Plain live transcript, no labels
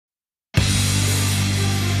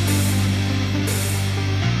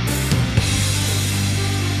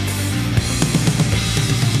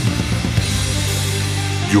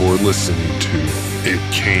You're listening to It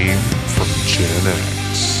Came from Gen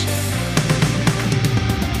X.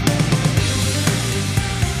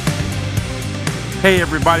 Hey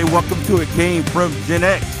everybody, welcome to It Came from Gen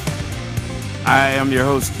X. I am your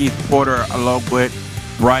host, Keith Porter, along with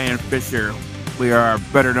Brian Fisher. We are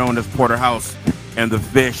better known as Porterhouse and the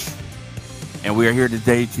Fish. And we are here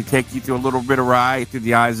today to take you through a little bit of ride through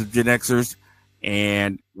the eyes of Gen Xers.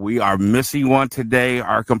 And we are missing one today.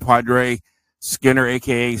 Our compadre, Skinner,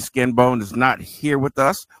 a.k.a. Skinbone, is not here with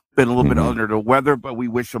us. Been a little bit under the weather, but we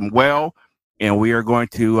wish him well. And we are going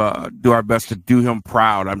to do our best to do him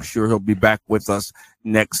proud. I'm sure he'll be back with us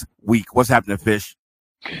next week. What's happening, Fish?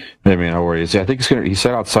 Hey, man, how are you? I think he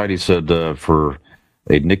said outside, he said for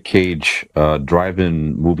a Nick Cage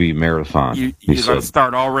drive-in movie marathon. You're going to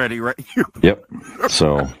start already, right? Yep.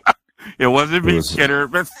 So it wasn't me, Skinner.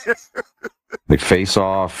 Like Face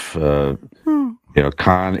Off,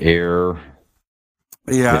 Con Air.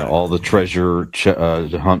 Yeah, all the treasure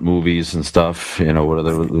hunt movies and stuff.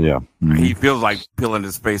 Whatever. Yeah. He feels like peeling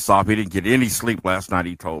his face off. He didn't get any sleep last night,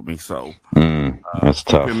 he told me. So that's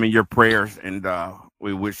tough. Keep him in your prayers, and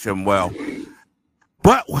we wish him well.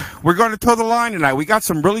 But we're going to toe the line tonight. We got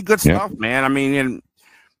some really good stuff, man. I mean,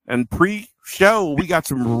 in pre-show, we got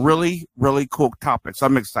some really, really cool topics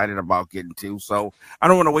I'm excited about getting to. So I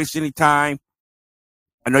don't want to waste any time.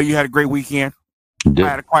 I know you had a great weekend. I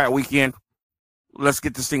had a quiet weekend. Let's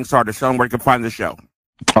get this thing started. Show them where you can find the show.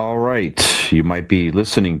 All right. You might be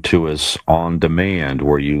listening to us on demand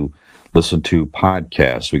where you listen to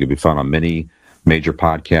podcasts. We can be found on many major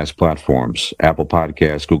podcast platforms: Apple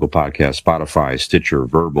Podcasts, Google Podcasts, Spotify, Stitcher,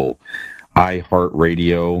 Verbal,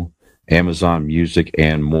 iHeartRadio, Amazon Music,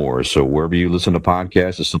 and more. So wherever you listen to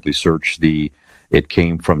podcasts, just simply search the It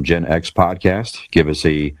Came From Gen X podcast. Give us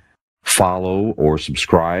a follow or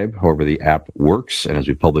subscribe, however the app works. And as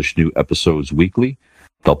we publish new episodes weekly,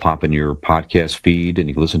 they'll pop in your podcast feed, and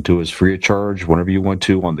you can listen to us free of charge whenever you want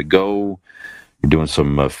to on the go. You're doing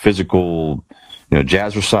some physical,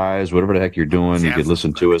 jazzercise, whatever the heck you're doing, you can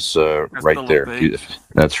listen to us right there.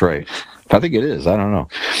 That's right. I think it is. I don't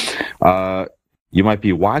know. You might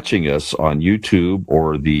be watching us on YouTube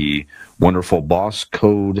or the wonderful Boss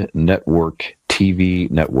Code Network TV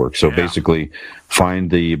network. So basically, find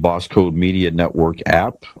the Boss Code Media Network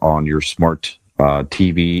app on your smart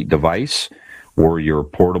TV device or your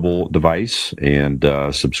portable device and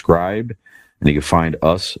subscribe. And you can find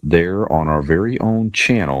us there on our very own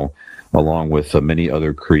channel, along with many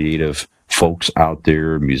other creative folks out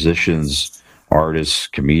there, musicians, artists,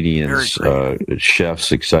 comedians,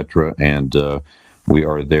 chefs, etc. And we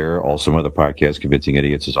are there. Also, another podcast, Convincing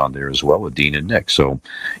Idiots, is on there as well with Dean and Nick. So,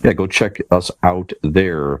 go check us out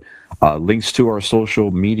there. Links to our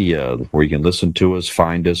social media where you can listen to us,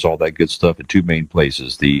 find us, all that good stuff in two main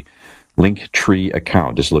places. The Linktree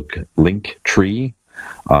account. Just look Linktree.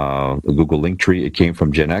 Google Linktree. It Came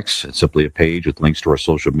From Gen X. It's simply a page with links to our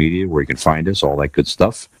social media where you can find us, all that good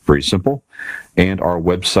stuff. Very simple. And our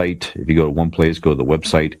website, if you go to one place, go to the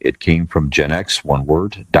website, It Came From Gen X, one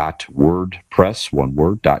word, .wordpress, one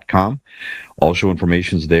word, .com. All show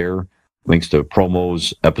information's there, links to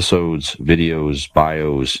promos, episodes, videos,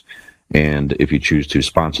 bios, and if you choose to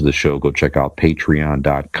sponsor the show, go check out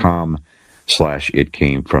patreon.com/It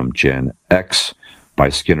Came From Gen X. Buy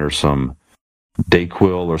Skinner some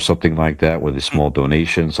Dayquil or something like that with a small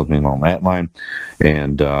donation, something along that line.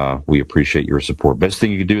 And we appreciate your support. Best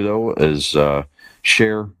thing you can do, though, is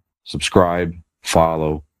share, subscribe,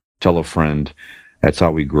 follow, tell a friend. That's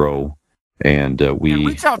how we grow. And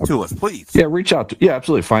reach out to us, please. Yeah, reach out. Yeah,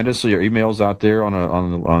 absolutely. Find us. Your emails out there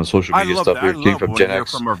on social media stuff. I love from Gen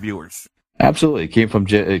X. From our viewers. Absolutely. It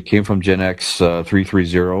came from Gen X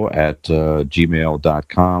 330 at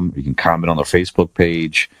gmail.com. You can comment on the Facebook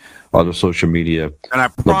page, other social media. And I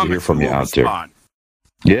promise to hear from you out respond.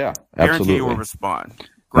 There. Yeah, absolutely. Guarantee you will respond.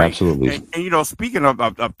 Great. Absolutely. And speaking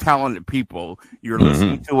of talented people, you're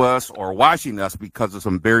listening to us or watching us because of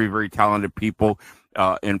some very, very talented people.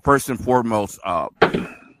 And first and foremost,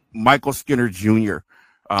 Michael Skinner Jr.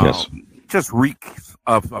 Just reeks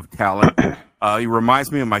of talent. He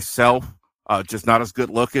reminds me of myself, just not as good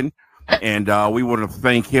looking. And we want to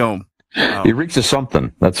thank him. He reeks of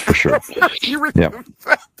something, that's for sure. He reeks of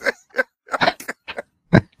something.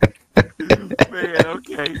 Man,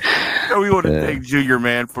 okay. So we want to thank Junior,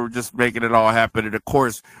 man, for just making it all happen. And of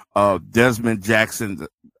course, Desmond Jackson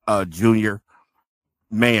Jr.,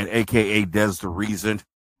 man, a.k.a. Des the Reason,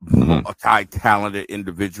 a talented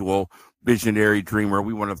individual, visionary dreamer.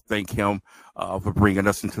 We want to thank him for bringing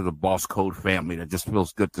us into the Boss Code family. That just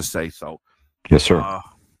feels good to say. So, yes, sir.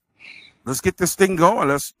 Let's get this thing going.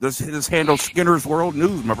 Let's handle Skinner's World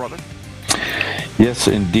News, my brother. Yes,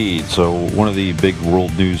 indeed. So one of the big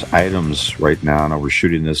world news items right now, and we're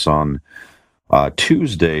shooting this on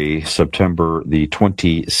Tuesday, September the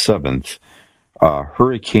 27th,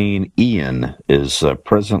 Hurricane Ian is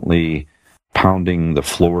presently pounding the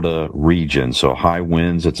Florida region. So high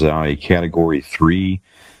winds, it's now a Category 3.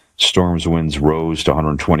 Storms winds rose to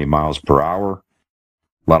 120 miles per hour.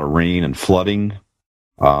 A lot of rain and flooding.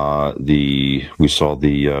 We saw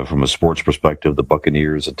from a sports perspective, the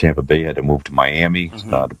Buccaneers at Tampa Bay had to move to Miami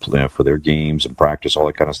to play for their games and practice, all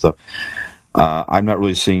that kind of stuff. I'm not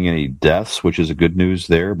really seeing any deaths, which is a good news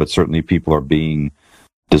there, but certainly people are being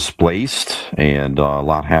displaced and a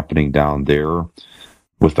lot happening down there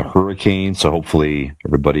with the hurricane. So hopefully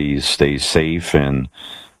everybody stays safe and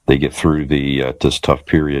they get through this tough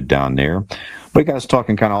period down there. But guys,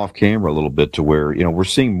 talking kind of off camera a little bit to where, we're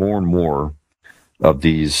seeing more and more of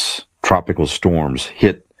these tropical storms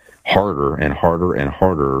hit harder and harder and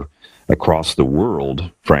harder across the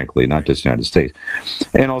world, frankly, not just the United States.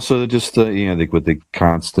 And also just, with the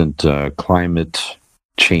constant climate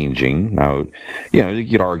changing. Now, you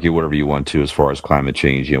could argue whatever you want to as far as climate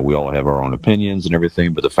change. We all have our own opinions and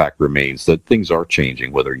everything, but the fact remains that things are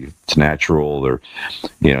changing, whether it's natural or,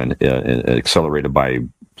 accelerated by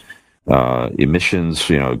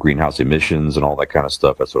emissions, greenhouse emissions and all that kind of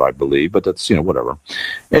stuff. That's what I believe, but that's, whatever.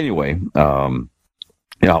 Anyway,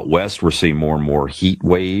 out west, we're seeing more and more heat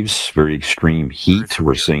waves, very extreme heat.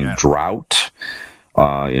 We're seeing drought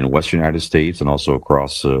in western United States and also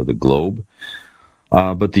across the globe.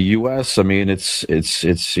 But the U.S., I mean, it's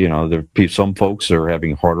some folks are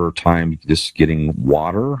having harder time just getting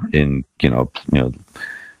water in,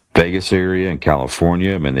 Vegas area and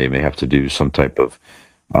California. I mean, they may have to do some type of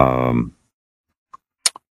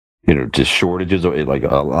just shortages, like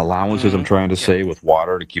allowances, I'm trying to say, with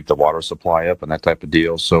water to keep the water supply up and that type of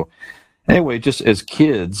deal. So anyway, just as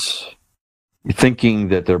kids, thinking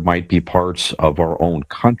that there might be parts of our own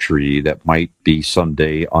country that might be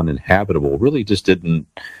someday uninhabitable really just didn't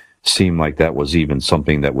seem like that was even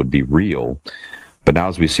something that would be real. But now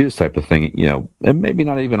as we see this type of thing, and maybe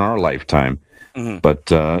not even our lifetime, but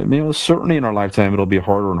certainly in our lifetime, it'll be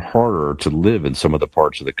harder and harder to live in some of the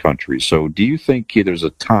parts of the country. So do you think there's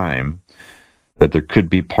a time that there could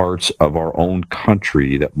be parts of our own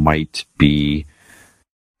country that might be,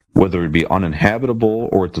 whether it be uninhabitable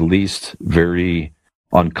or at the least very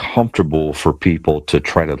uncomfortable for people to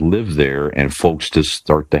try to live there, and folks to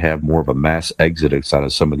start to have more of a mass exodus out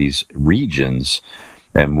of some of these regions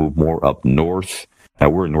and move more up north? Now,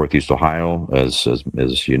 we're in Northeast Ohio, as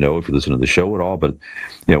you know, if you listen to the show at all, but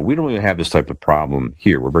we don't really have this type of problem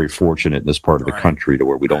here. We're very fortunate in this part of the country to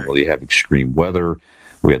where we don't really have extreme weather.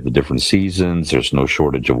 We have the different seasons. There's no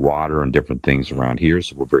shortage of water and different things around here,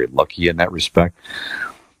 so we're very lucky in that respect.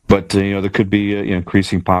 But there could be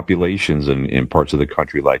increasing populations in parts of the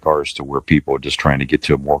country like ours, to where people are just trying to get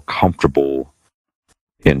to a more comfortable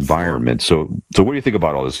environment. So what do you think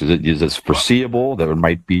about all this? Is this foreseeable that there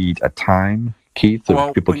might be a time, Keith,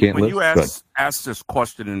 that people can't live? When you asked this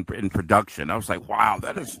question in production, I was like, wow,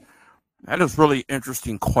 that is really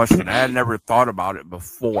interesting question. I had never thought about it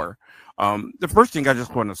before. The first thing I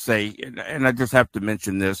just want to say, and I just have to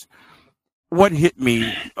mention this, what hit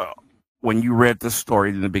me when you read the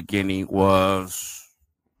story in the beginning was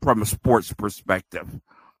from a sports perspective,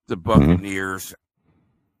 the Buccaneers.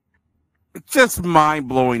 It's just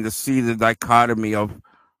mind-blowing to see the dichotomy of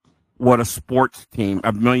what a sports team,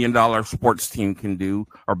 $1 million sports team can do,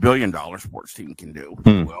 or $1 billion sports team can do,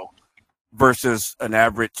 versus an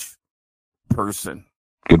average person.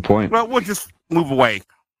 Good point. Well, we'll just move away.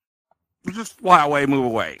 We'll just fly away, move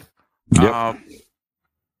away. Yep.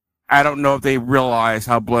 I don't know if they realize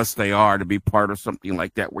how blessed they are to be part of something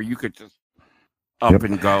like that, where you could just up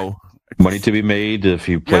and go. Money to be made if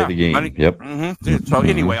you play the game. Money. Yep. So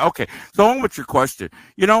anyway, okay. So on with your question.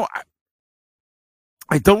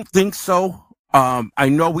 I don't think so. I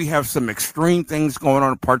know we have some extreme things going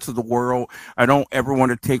on in parts of the world. I don't ever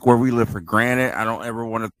want to take where we live for granted. I don't ever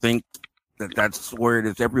want to think that that's where it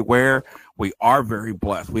is everywhere. We are very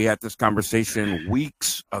blessed. We had this conversation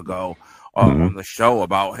weeks ago on the show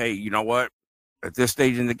about, hey, you know what? At this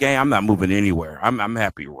stage in the game, I'm not moving anywhere. I'm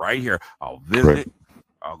happy right here. I'll visit. Right.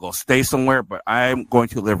 I'll go stay somewhere, but I'm going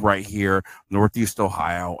to live right here, Northeast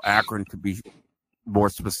Ohio, Akron to be more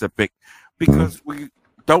specific, because we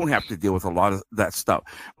don't have to deal with a lot of that stuff.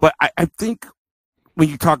 But I think when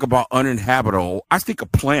you talk about uninhabitable, I think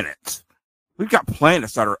of planets. We've got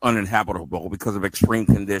planets that are uninhabitable because of extreme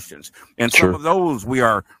conditions. And some of those we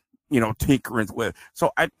are, tinkering with.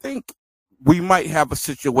 So I think we might have a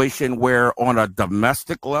situation where on a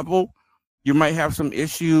domestic level, You might have some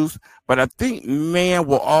issues, but I think man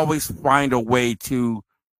will always find a way to.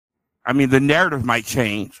 I mean, the narrative might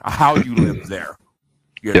change how you live there.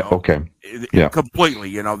 You Yeah. know, Okay. Yeah. completely.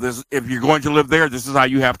 You know, this if you're going to live there, this is how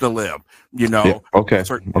you have to live. You know, Yeah. Okay.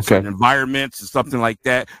 certain environments and something like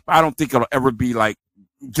that. But I don't think it'll ever be like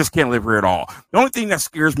just can't live here at all. The only thing that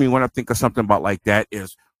scares me when I think of something about like that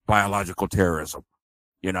is biological terrorism.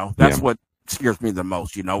 You know, that's what scares me the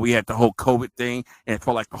most. You know, we had the whole COVID thing, and it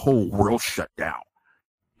felt like the whole world shut down.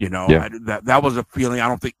 You know, that was a feeling I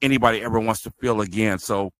don't think anybody ever wants to feel again.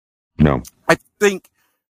 So, no, I think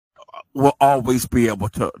we'll always be able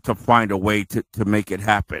to find a way to make it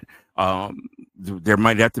happen. There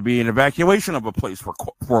might have to be an evacuation of a place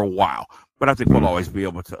for a while, but I think we'll always be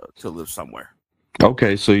able to live somewhere.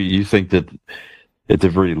 Okay, so you think that at the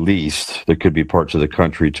very least there could be parts of the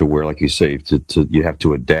country to where, like you say, to you have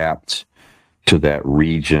to adapt to that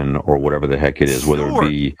region or whatever the heck it is, whether it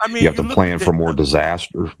be you have to plan for more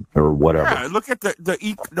disaster or whatever. Yeah, look at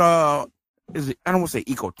is it, I don't want to say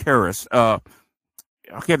eco-terrorists. I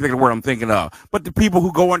can't think of the word I'm thinking of, but the people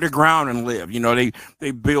who go underground and live, you know,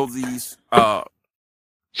 they build these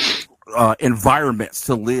environments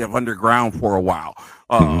to live underground for a while.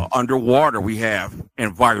 Underwater, we have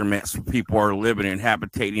environments where people are living and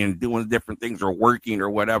habitating and doing different things or working or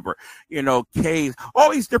whatever. You know, caves,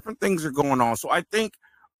 all these different things are going on. So I think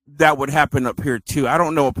that would happen up here too. I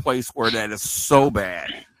don't know a place where that is so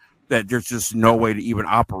bad that there's just no way to even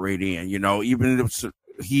operate in. You know, even if it's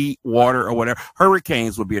heat, water, or whatever.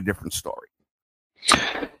 Hurricanes would be a different story.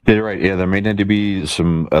 Yeah, you're right. Yeah, there may need to be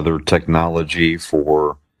some other technology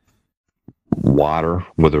for water,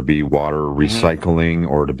 whether it be water recycling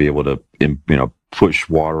or to be able to, push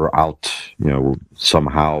water out,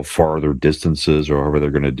 somehow farther distances or however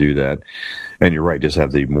they're going to do that. And you're right, just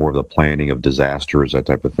have the more of the planning of disasters, that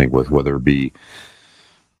type of thing, with whether it be,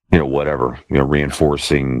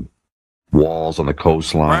 reinforcing walls on the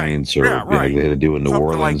coastlines or they had to do in New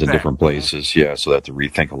Orleans like and different places. Yeah, so they have to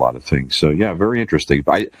rethink a lot of things. So yeah, very interesting.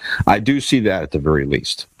 I do see that at the very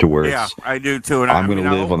least, to where I do too. And I'm going to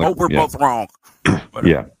live on the. Hope we're both wrong.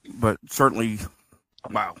 But, but certainly,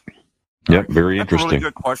 wow. Yep, very interesting. That's a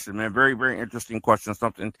really good question, man. Very, very interesting question.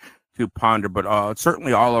 Something to ponder. But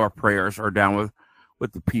certainly, all of our prayers are down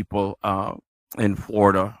with the people in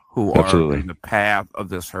Florida who are in the path of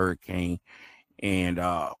this hurricane, and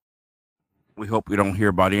we hope we don't hear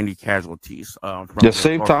about any casualties.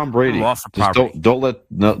 Save Tom Brady. Just don't let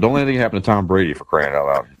anything happen to Tom Brady, for crying out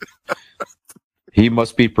loud. He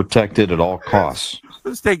must be protected at all costs.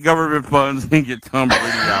 Let's take government funds and get Tom Brady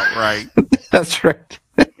out, right? That's right.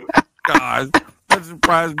 God, that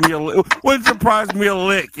surprised me wouldn't surprise me a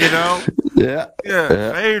lick, you know? Yeah.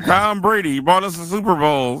 Hey, Tom Brady, he bought us a Super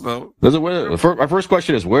Bowl. So my first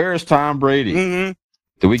question is, where is Tom Brady? Mm-hmm.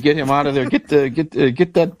 Did we get him out of there? Get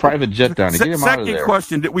that private jet down. Get him out of there. Second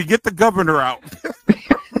question: did we get the governor out?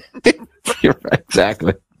 You're right,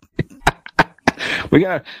 exactly. we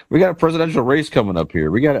got a presidential race coming up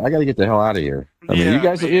here. I got to get the hell out of here. I mean, you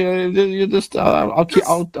guys, you just I'll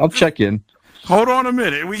check in. Hold on a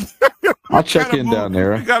minute. I'll check in down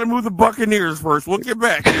there. We got to move the Buccaneers first. We'll get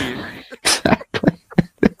back to you. Exactly.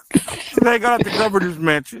 They got the governor's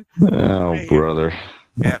mansion. Oh, man. Brother.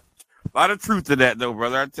 Yeah. A lot of truth to that, though,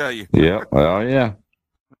 brother. I tell you. Yeah. Oh, yeah.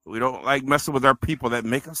 We don't like messing with our people that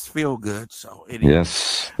make us feel good. So anyway.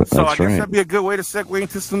 Yes. So I guess that'd be a good way to segue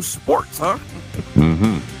into some sports, huh?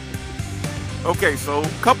 Mm-hmm. Okay, so a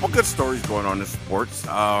couple good stories going on in sports.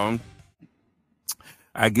 I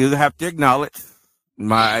do have to acknowledge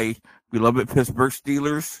my beloved Pittsburgh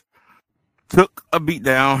Steelers took a beat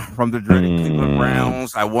down from the dreaded Cleveland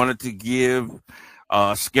Browns. I wanted to give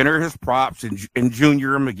Skinner his props, and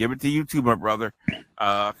Junior, I'm gonna give it to you too, my brother.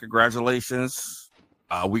 Congratulations.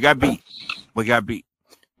 We got beat.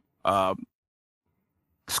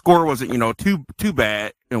 Score wasn't, too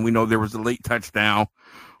bad, and we know there was a late touchdown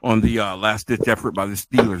on the last-ditch effort by the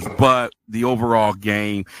Steelers, but the overall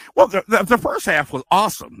game, well, the first half was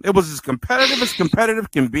awesome. It was as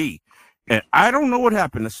competitive can be, and I don't know what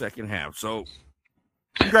happened the second half. So,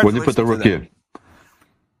 when you put the rookie in?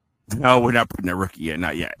 No, we're not putting the rookie in.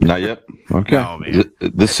 Not yet. Not yet? Okay. No, man.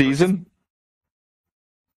 This season?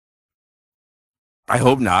 I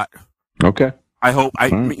hope not. Okay. I hope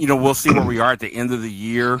we'll see where we are at the end of the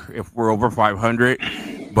year if we're over 500.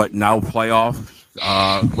 But now playoffs,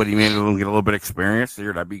 what do you mean? We'll get a little bit of experience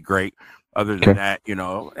there. That'd be great. Other than that,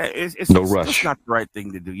 it's no rush. It's not the right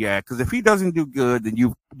thing to do. Yeah, because if he doesn't do good,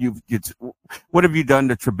 then what have you done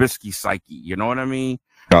to Trubisky's psyche? You know what I mean?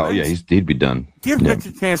 Oh yeah, he'd be done. Give Mitch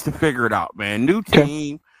a chance to figure it out, man. New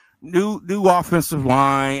team, new offensive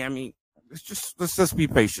line. I mean, let's just be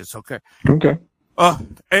patient, okay? Okay.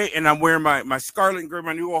 Hey, and I'm wearing my Scarlet and Gray,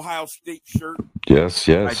 my new Ohio State shirt. Yes.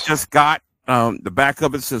 I just got the back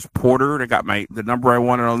of it says Porter. They got the number I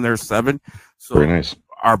wanted on there, 7. So very nice.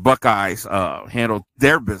 Our Buckeyes handled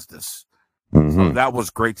their business. Mm-hmm. So that was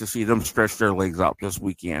great to see them stretch their legs out this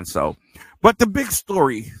weekend. So, but the big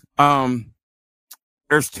story,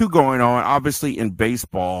 there's 2 going on. Obviously, in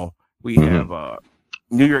baseball, we have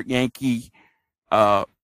New York Yankee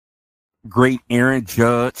great Aaron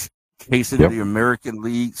Judge chasing the American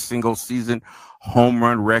League single season home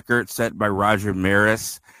run record set by Roger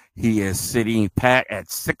Maris. He is sitting pat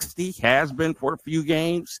at 60, has been for a few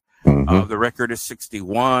games. The record is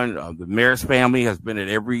 61. The Maris family has been at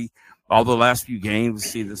all the last few games to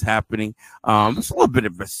see this happening. It's a little bit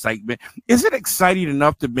of excitement. Is it exciting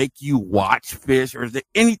enough to make you watch Fish, or is it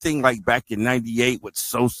anything like back in '98 with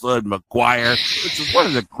Sosa and McGuire, which is one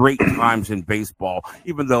of the great times in baseball,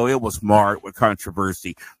 even though it was marred with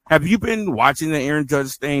controversy? Have you been watching the Aaron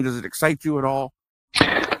Judge thing? Does it excite you at all?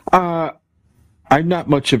 I'm not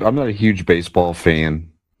a huge baseball fan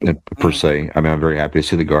per se. I mean, I'm very happy to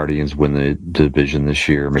see the Guardians win the division this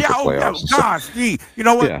year, make the playoffs. Gee, you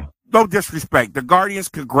know what? Yeah. No disrespect. The Guardians,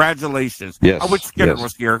 congratulations. Yes. I wish Skinner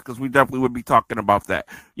was here because we definitely would be talking about that.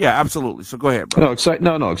 Yeah, absolutely. So go ahead, bro.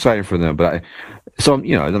 Excited for them. But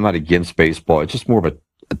I'm not against baseball. It's just more of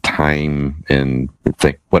a time and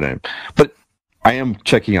thing. But I am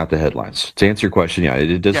checking out the headlines. To answer your question,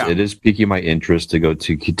 it is piquing my interest to go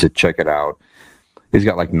to check it out. He's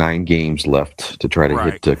got like 9 games left to try to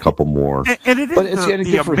hit a couple more. And it is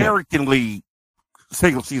the American League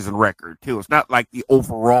single season record too. It's not like the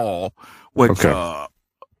overall, which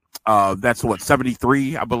that's what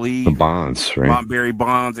 73, I believe. The Bonds, right? Barry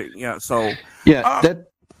Bonds, yeah. So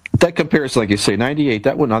that comparison, like you say, 98.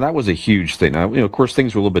 That was a huge thing. Now, of course,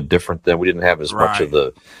 things were a little bit different then. We didn't have as much of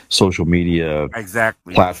the social media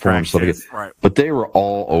platforms, stuff like that. But they were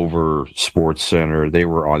all over Sports Center. They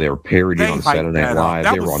were parodying on Saturday Night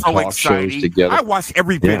Live. They were on talk shows together. I watched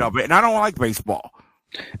every bit of it, and I don't like baseball.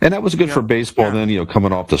 And that was good for baseball then,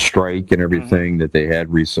 coming off the strike and everything that they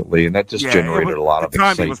had recently. And that just generated a lot of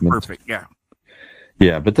excitement. It was perfect, yeah.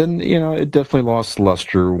 Yeah, but then, it definitely lost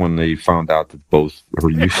luster when they found out that both were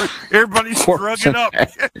used. Everybody's shrugging up.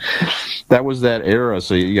 That was that era.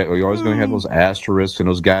 So you're always going to have those asterisks and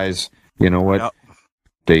those guys, you know what?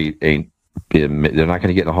 They're not going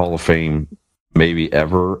to get in the Hall of Fame maybe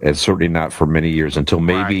ever, and certainly not for many years until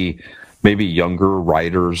maybe younger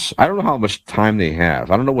writers. I don't know how much time they have.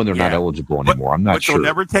 I don't know when they're not eligible anymore. I'm not sure. But you'll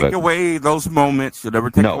never take away those moments. You'll never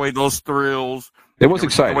take away those thrills. It was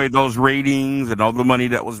exciting. Away those ratings and all the money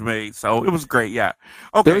that was made. So it was great, yeah.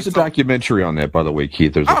 Okay, there's a documentary on that, by the way,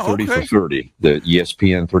 Keith. There's a 30 for 30, the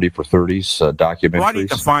ESPN 30 for 30s documentaries. Well, I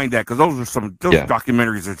need to find that because those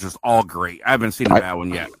documentaries are just all great. I haven't seen that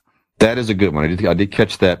one yet. That is a good one. I did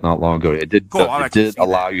catch that not long ago. It did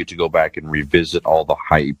allow you to go back and revisit all the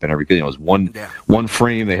hype and everything. It was one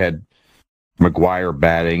frame they had McGuire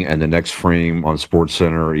batting, and the next frame on Sports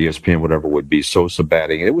Center or ESPN, whatever would be Sosa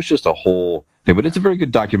batting. It was just a whole thing, but it's a very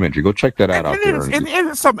good documentary. Go check that out there. And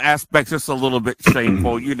in some aspects, it's a little bit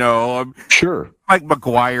shameful, Sure. Like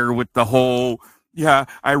McGuire with the whole,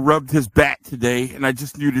 I rubbed his bat today, and I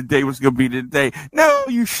just knew today was going to be the day. No,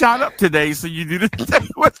 you shot up today, so you knew the day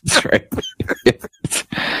was. That's right.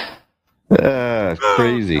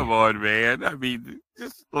 Crazy. Come on, man. I mean,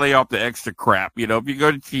 just lay off the extra crap. If you're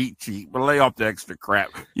going to cheat, but lay off the extra crap.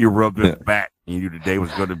 You rubbed his bat, and you knew today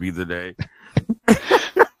was going to be the day.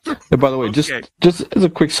 And by the way, just as a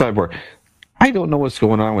quick sidebar, I don't know what's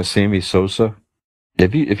going on with Sammy Sosa.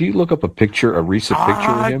 If you look up a recent picture of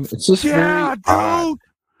him, it's just very odd,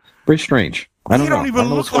 very strange. I don't know. He don't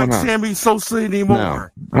even look like Sammy Sosa anymore. No,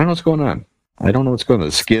 I don't know what's going on.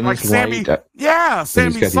 The skin is Sammy, white.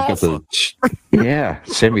 Sammy Salsa.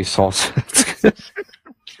 Sammy Salsa.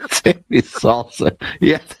 Sammy Salsa.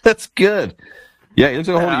 Yeah, that's good. Yeah, he looks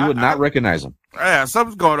like you would not recognize him. Yeah,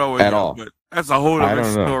 something's going on with at all. But that's a whole other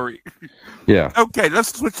story. Yeah. Okay,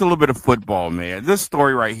 let's switch a little bit of football, man. This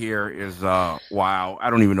story right here is wow. I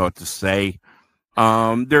don't even know what to say.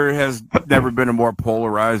 There has never been a more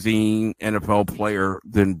polarizing NFL player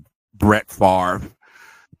than Brett Favre.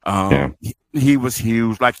 He was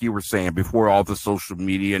huge, like you were saying, before all the social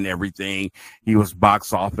media and everything. He was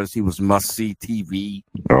box office. He was must-see TV.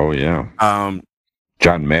 Oh, yeah.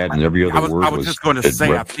 John Madden, every other word was. I was just going to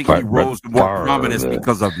say, I think he rose to more prominence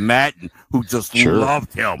because of Madden, who just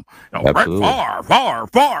loved him. Brett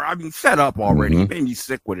Favre. I mean, shut up already. He made me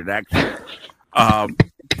sick with it, actually.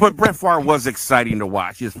 But Brett Favre was exciting to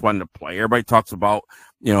watch. He was fun to play. Everybody talks about,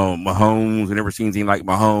 Mahomes and never seen anything like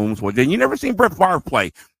Mahomes. Well, then you never seen Brett Favre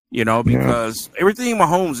play. because everything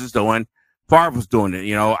Mahomes is doing, Favre was doing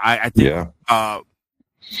it. I think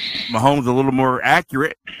Mahomes a little more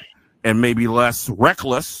accurate and maybe less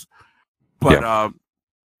reckless, but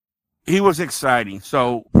he was exciting.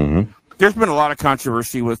 So there's been a lot of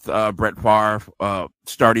controversy with Brett Favre,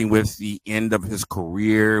 starting with the end of his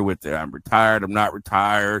career with the I'm retired, I'm not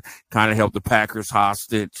retired, kind of held the Packers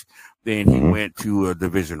hostage. Then he went to a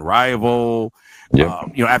division rival,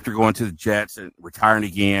 after going to the Jets and retiring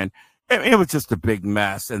again. It was just a big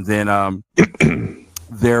mess. And then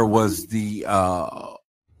there was the, I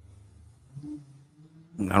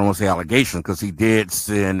don't want to say allegation, because he did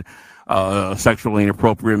send sexually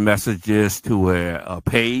inappropriate messages to a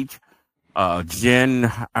page.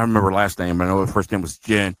 Jen, I remember her last name. I know her first name was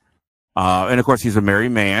Jen. And of course, he's a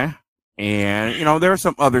married man. And, there's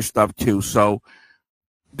some other stuff too. So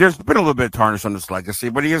there's been a little bit of tarnish on his legacy,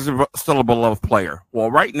 but he is still a beloved player. Well,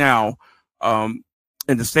 right now,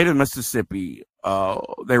 in the state of Mississippi,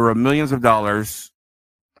 there were millions of dollars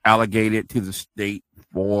allocated to the state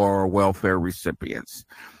for welfare recipients.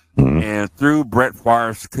 And through Brett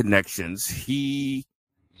Favre's connections, he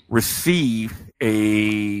received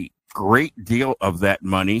a great deal of that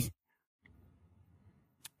money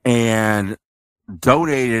and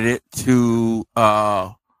donated it to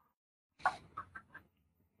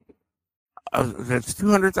that's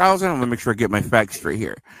 200,000. I'm gonna make sure I get my facts straight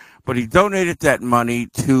here. But he donated that money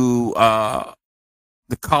to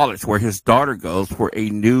the college where his daughter goes for a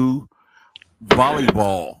new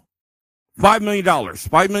volleyball. $5 million.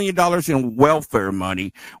 $5 million in welfare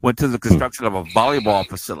money went to the construction of a volleyball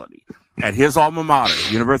facility at his alma mater,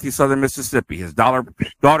 University of Southern Mississippi. His daughter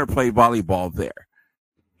played volleyball there.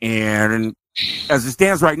 And as it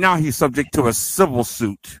stands right now, he's subject to a civil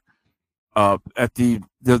suit at the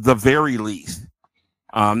very least.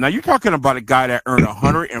 Now, you're talking about a guy that earned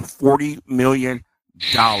 $140 million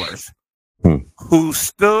who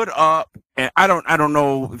stood up, and I don't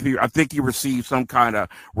know if I think he received some kind of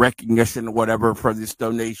recognition or whatever for this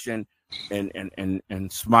donation,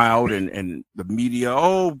 and smiled, and the media,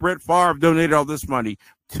 Brett Favre donated all this money,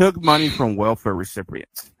 took money from welfare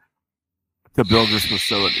recipients to build this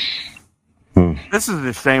facility. This is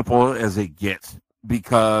as shameful as it gets,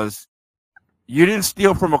 because you didn't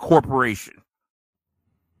steal from a corporation.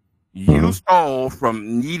 You stole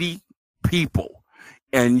from needy people,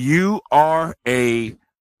 and you are a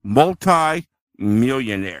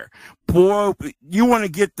multi-millionaire. Boy, you want to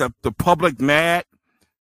get the public mad?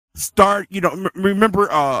 Start, remember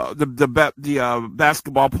the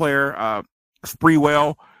basketball player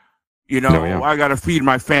Spreewell? I got to feed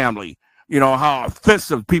my family. How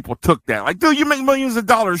offensive people took that. Like, dude, you make millions of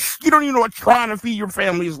dollars. You don't even know what trying to feed your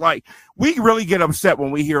family is like. We really get upset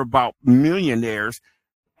when we hear about millionaires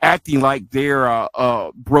acting like they're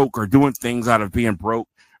broke or doing things out of being broke.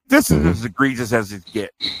 This is as egregious as it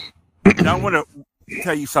gets. And I want to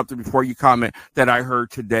tell you something before you comment that I heard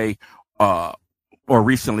today or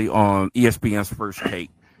recently on ESPN's First Take.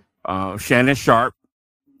 Shannon Sharp,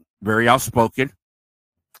 very outspoken.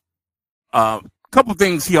 Couple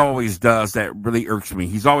things he always does that really irks me.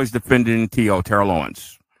 He's always defending Terrell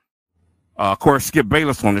Owens. Of course, Skip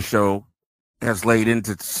Bayless on the show has laid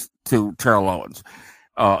into Terrell Owens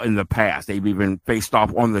in the past. They've even faced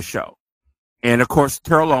off on the show. And, of course,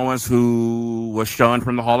 Terrell Owens, who was shunned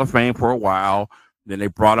from the Hall of Fame for a while. Then they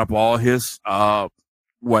brought up all his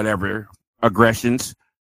aggressions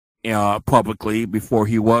publicly before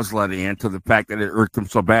he was let in, to the fact that it irked him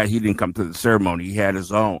so bad he didn't come to the ceremony. He had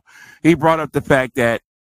his own. He brought up the fact that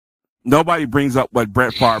nobody brings up what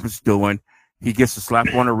Brett Favre is doing. He gets a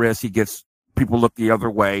slap on the wrist. He gets people look the other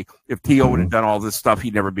way. If T.O. would have done all this stuff,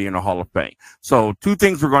 he'd never be in the Hall of Fame. So two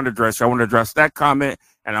things we're going to address. I want to address that comment,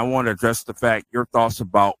 and I want to address the fact, your thoughts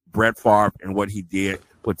about Brett Favre and what he did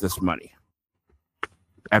with this money.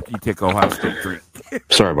 After you take Ohio State drink.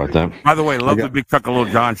 Sorry about that. By the way, love the Big Chuck of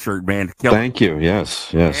Little John shirt, man. Thank you.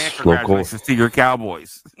 Yes. And congratulations to your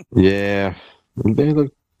Cowboys. Yeah. They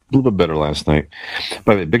looked a little bit better last night.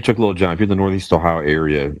 By the way, Big Chuck Little John, if you're in the Northeast Ohio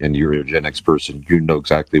area and you're a Gen X person, you know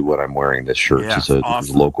exactly what I'm wearing. This shirt. Yeah, it's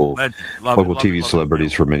awesome. Local TV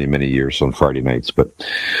celebrities for many, many years on Friday nights. But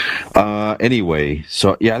anyway,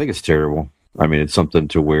 so yeah, I think it's terrible. I mean, it's something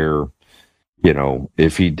to where,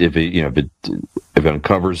 if it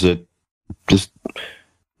uncovers it, just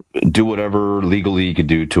do whatever legally you can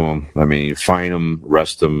do to him. I mean, fine him,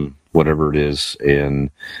 arrest him, whatever it is.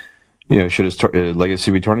 And, should his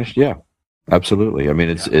legacy be tarnished? Yeah, absolutely. I mean,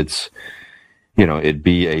 it's it'd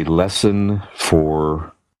be a lesson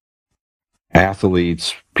for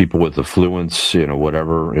athletes, people with affluence,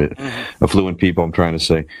 whatever, affluent people, I'm trying to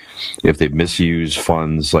say, if they misuse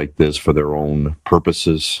funds like this for their own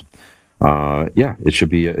purposes, it should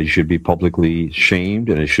be publicly shamed,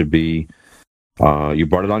 and it should be, you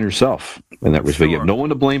brought it on yourself in that respect. Sure. You have no one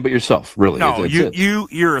to blame but yourself, really. No,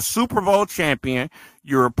 you're a Super Bowl champion,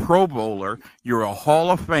 you're a Pro Bowler, you're a Hall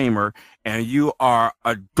of Famer, and you are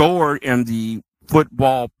adored in the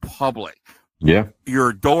football public. Yeah. You're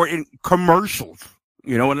adored in commercials.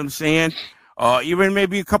 You know what I'm saying? Even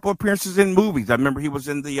maybe a couple appearances in movies. I remember he was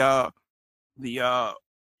in the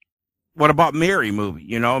What About Mary movie,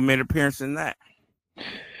 made an appearance in that.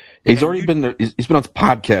 He's already been there. He's been on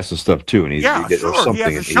podcasts and stuff too, and sure. He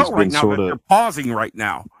has a show right now, but they're pausing right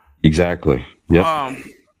now. Exactly. Yep.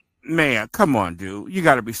 Man, come on, dude. You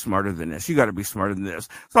got to be smarter than this.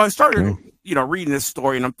 So I started, reading this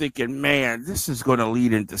story, and I'm thinking, man, this is going to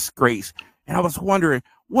lead in disgrace. And I was wondering,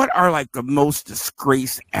 what are like the most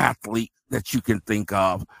disgraced athlete that you can think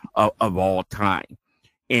of all time?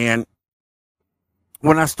 And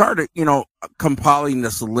when I started, compiling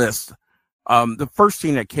this list, the first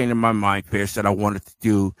thing that came to my mind, Fish, that I wanted to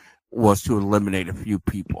do was to eliminate a few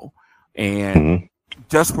people. And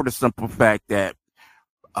just for the simple fact that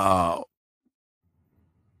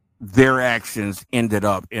their actions ended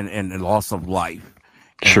up in the loss of life.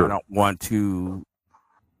 And sure. I don't want to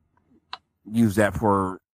use that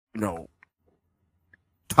for,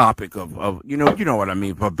 topic of you know what I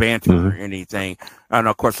mean, for banter or anything. And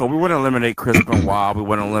of course, so we want to eliminate Chris Benoit, we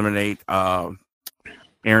want to eliminate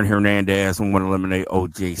Aaron Hernandez, and we want to eliminate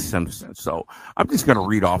O.J. Simpson. So I'm just going to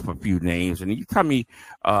read off a few names, and you tell me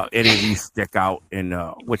any of these stick out and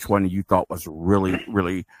which one you thought was really,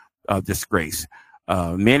 really disgrace.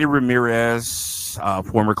 Manny Ramirez,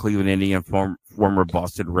 former Cleveland Indian, former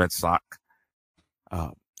Boston Red Sox.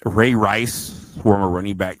 Ray Rice, former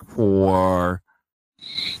running back for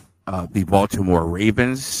the Baltimore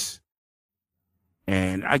Ravens.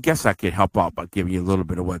 And I guess I could help out by giving you a little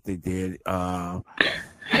bit of what they did. Well,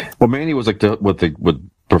 Manny was like with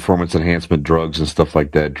performance enhancement drugs and stuff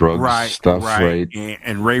like that. Right?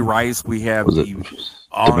 And Ray Rice, we have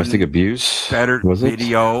domestic abuse.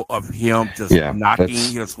 Video of him just knocking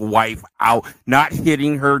his wife out, not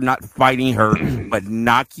hitting her, not fighting her, but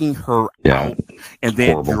knocking her out, and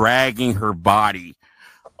then dragging her body.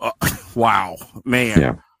 Wow,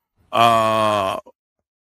 man. Yeah.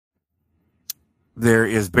 There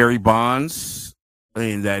is Barry Bonds,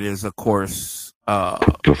 and that is, of course,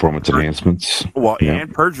 performance enhancements. Well,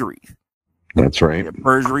 and perjury. That's right.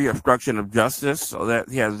 Perjury, obstruction of justice. So that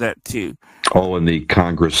he has that too. Oh, and the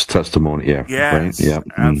Congress testimony. Yeah. Yes. Right? Yeah.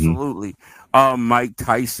 Absolutely. Mike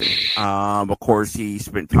Tyson. Of course, he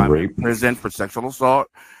spent time in prison for sexual assault.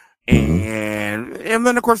 And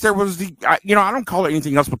then, of course, there was the, I don't call it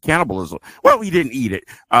anything else but cannibalism. Well, he didn't eat it,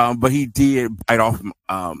 but he did bite off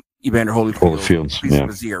Evander Holyfield's piece of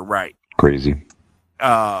his ear, right? Crazy.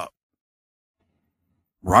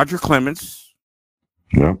 Roger Clemens.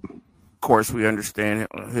 Yep. Of course, we understand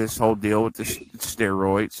his whole deal with the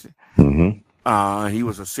steroids. He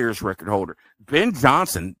was a serious record holder. Ben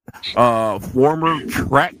Johnson, former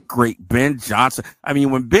track great Ben Johnson. I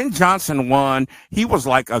mean, when Ben Johnson won, he was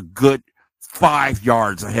like a good 5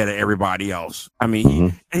 yards ahead of everybody else. I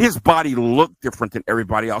mean, his body looked different than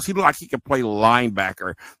everybody else. He looked like he could play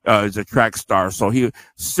linebacker as a track star. So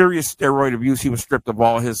serious steroid abuse. He was stripped of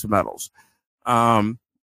all his medals.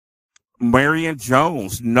 Marion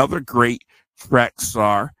Jones, another great track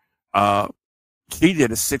star. She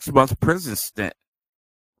did a 6-month prison stint.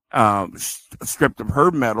 Stripped of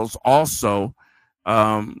her medals. Also,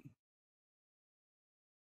 the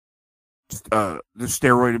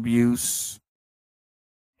steroid abuse.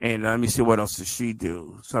 And let me see, what else did she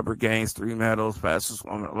do? Summer Games, 3 medals, fastest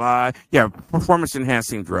woman alive. Yeah, performance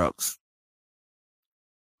enhancing drugs.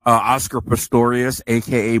 Oscar Pistorius,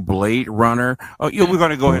 a.k.a. Blade Runner. We're going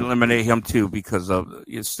to go ahead and eliminate him, too, because of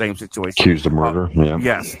the same situation. Accused of murder,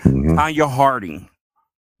 Yes. Tanya Harding.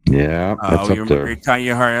 Yeah, that's up there.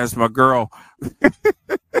 Tanya Harding, that's my girl.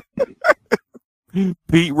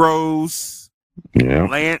 Pete Rose. Yeah.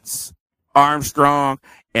 Lance Armstrong.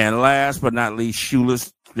 And last but not least,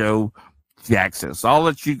 Shoeless Joe Jackson. So I'll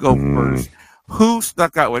let you go first. Who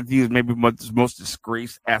stuck out with you as maybe the most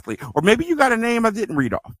disgraced athlete? Or maybe you got a name I didn't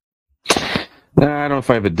read off. I don't know if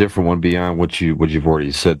I have a different one beyond what you've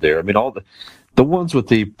already said there. I mean, all the ones with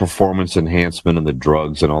the performance enhancement and the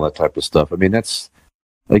drugs and all that type of stuff. I mean, that's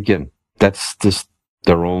just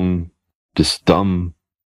their own just dumb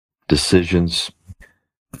decisions.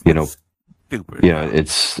 Stupid. Yeah,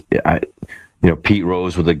 Pete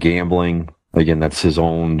Rose with the gambling. Again, that's his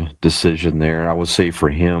own decision there. I would say for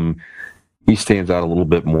him, he stands out a little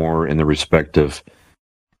bit more in the respect of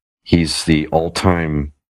he's the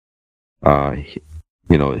all-time,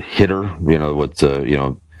 hitter.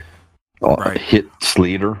 Right. Hits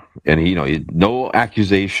leader, and no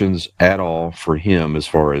accusations at all for him as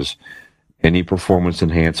far as any performance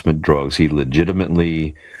enhancement drugs. He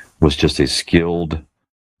legitimately was just a skilled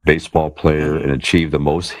baseball player and achieved the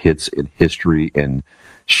most hits in history and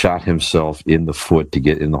shot himself in the foot to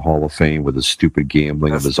get in the Hall of Fame with the stupid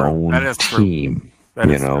gambling of his own team,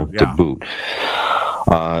 to boot.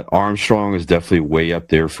 Armstrong is definitely way up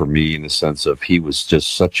there for me in the sense of he was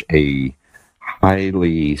just such a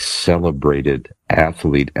highly celebrated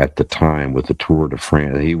athlete at the time with the Tour de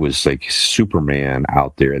France. He was like Superman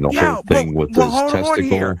out there, and the whole thing with his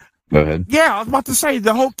testicle. Go ahead. Yeah, I was about to say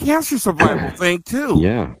the whole cancer survival thing too.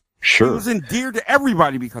 Yeah, sure. He was endeared to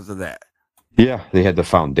everybody because of that. Yeah, they had the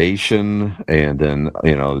foundation, and then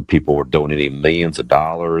people were donating millions of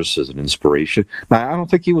dollars as an inspiration. Now, I don't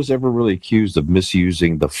think he was ever really accused of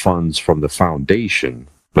misusing the funds from the foundation,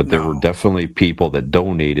 but there were definitely people that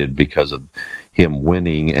donated because of him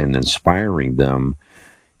winning and inspiring them.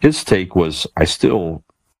 His take was, we still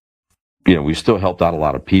helped out a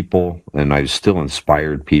lot of people, and I still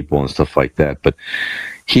inspired people and stuff like that. But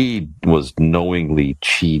he was knowingly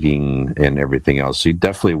cheating and everything else. He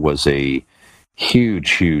definitely was a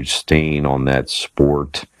huge stain on that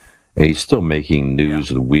sport. And he's still making news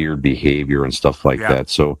with weird behavior and stuff like that.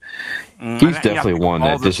 So he's definitely one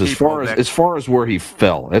that just as far as where he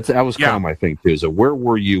fell. That was kind of my thing too. So where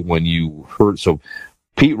were you when you heard? So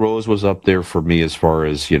Pete Rose was up there for me as far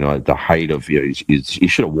as at the height of he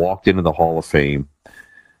should have walked into the Hall of Fame.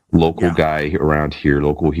 Local guy around here,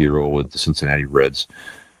 local hero with the Cincinnati Reds.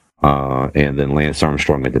 And then Lance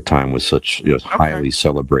Armstrong at the time was such highly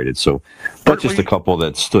celebrated. So that's just a couple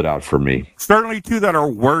that stood out for me. Certainly two that are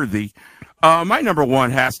worthy. My number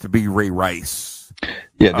one has to be Ray Rice.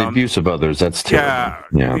 Yeah, the abuse of others, that's terrible.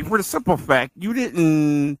 Yeah. I mean, for the simple fact, you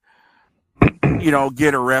didn't,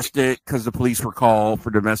 get arrested because the police were called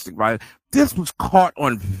for domestic violence. This was caught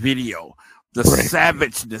on video. The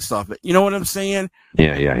savageness of it. You know what I'm saying?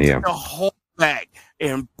 Yeah. The whole back.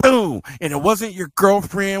 And boom, and it wasn't your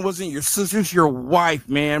girlfriend, wasn't your sister, it's your wife,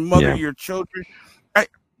 man, mother of your children.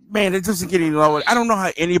 Man, it doesn't get any lower. I don't know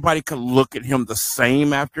how anybody could look at him the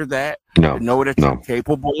same after that. No, know that you're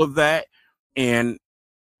capable of that. And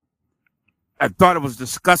I thought it was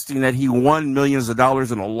disgusting that he won millions of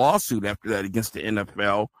dollars in a lawsuit after that against the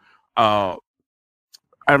NFL. I'm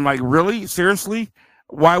like, really? Seriously?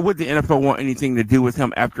 Why would the NFL want anything to do with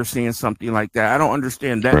him after seeing something like that? I don't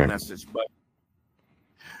understand that message, but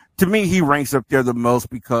to me, he ranks up there the most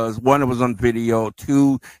because one, it was on video.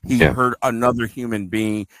 Two, he hurt another human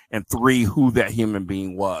being, and three, who that human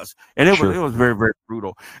being was. And it was very, very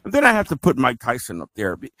brutal. And then I have to put Mike Tyson up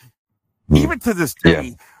there, even to this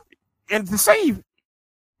day. And to say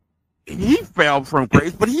he fell from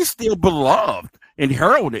grace, but he's still beloved and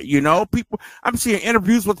heralded. People. I'm seeing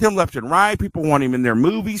interviews with him left and right. People want him in their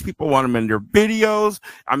movies. People want him in their videos.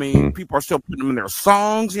 I mean, people are still putting him in their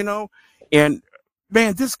songs. And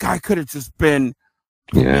man, this guy could have just been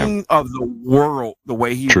king of the world the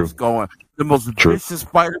way he was going. The most vicious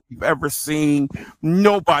fighter you've ever seen.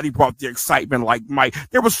 Nobody brought the excitement like Mike.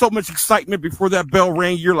 There was so much excitement before that bell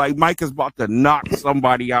rang. You're like, Mike is about to knock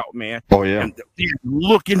somebody out, man. Oh, yeah. And the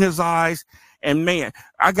look in his eyes. And, man,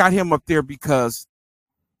 I got him up there because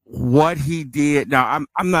what he did. Now,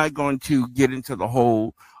 I'm not going to get into the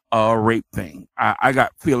whole rape thing. I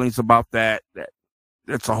got feelings about that.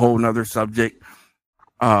 That's a whole nother subject.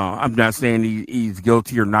 I'm not saying he's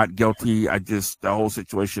guilty or not guilty. The whole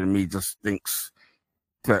situation to me just stinks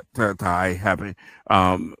to high heaven.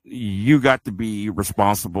 You got to be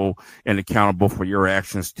responsible and accountable for your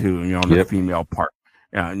actions too, on the female part.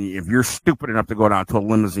 If you're stupid enough to go down to a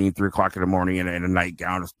limousine 3:00 in the morning in a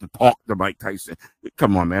nightgown to talk to Mike Tyson,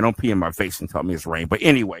 come on, man, don't pee in my face and tell me it's rain. But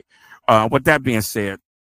anyway, with that being said,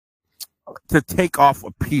 to take off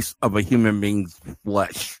a piece of a human being's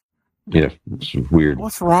flesh. Yeah, it's weird.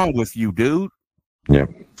 What's wrong with you, dude? Yeah.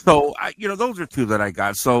 So, those are two that I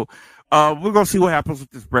got. So, we're going to see what happens with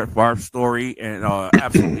this Brett Favre story and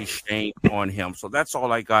absolutely shame on him. So, that's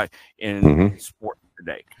all I got in sports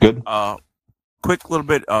today. Good. Quick little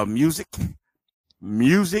bit of music.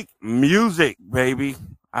 Music, baby.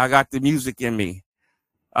 I got the music in me.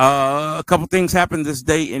 A couple things happened this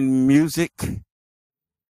day in music.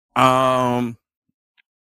 Man.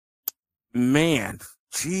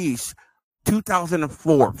 Jeez,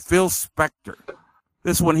 2004, Phil Spector.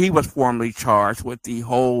 This one, he was formally charged with the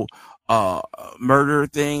whole murder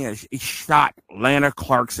thing. And he shot Lana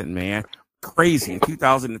Clarkson, man. Crazy in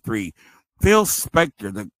 2003. Phil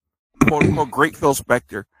Spector, the quote unquote great Phil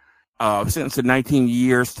Spector, sentenced to 19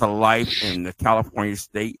 years to life in the California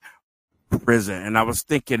State Prison. And I was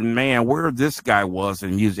thinking, man, where this guy was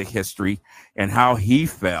in music history and how he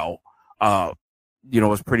fell,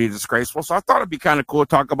 was pretty disgraceful. So I thought it'd be kind of cool to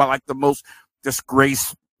talk about like the most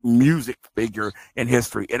disgraced music figure in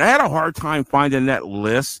history. And I had a hard time finding that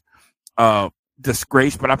list,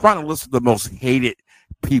 disgrace, but I found a list of the most hated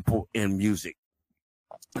people in music.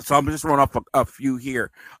 So I'm just running off a few here.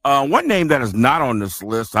 One name that is not on this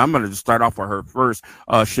list, I'm going to just start off with her first,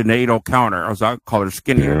 Sinead O'Connor, as I call her,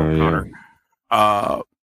 Skinny O'Connor.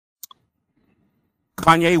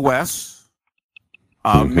 Kanye West.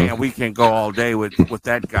 Man, we can go all day with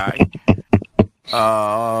that guy.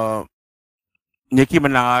 Nicki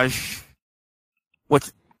Minaj,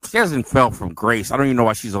 which she hasn't fell from grace. I don't even know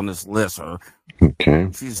why she's on this list. Or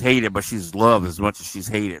she's hated, but she's loved as much as she's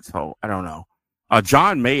hated. So I don't know.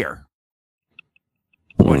 John Mayer,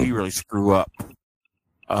 boy, he really screw up.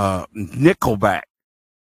 Nickelback.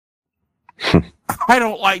 I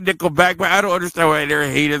don't like Nickelback, but I don't understand why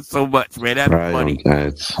they're hated so much, man. That's funny.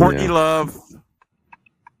 Courtney Love,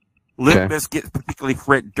 Limp Bizkit, particularly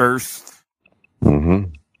Fred Durst,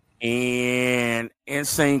 and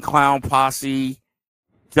Insane Clown Posse,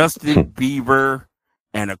 Justin Bieber,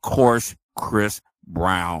 and of course Chris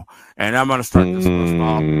Brown. And I'm going to start this list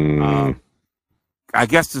off. I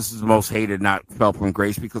guess this is the most hated, not fell from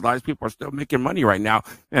grace, because a lot of people are still making money right now,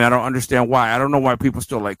 and I don't understand why. I don't know why people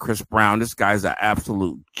still like Chris Brown. This guy's an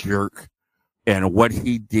absolute jerk, and what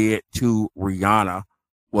he did to Rihanna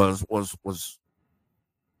was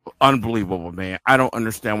unbelievable, man. I don't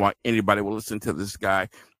understand why anybody will listen to this guy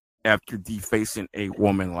after defacing a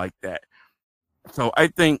woman like that. So I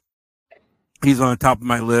think he's on the top of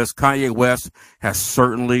my list. Kanye West has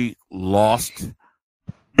certainly lost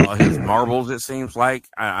his marbles, it seems like.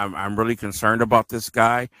 I'm really concerned about this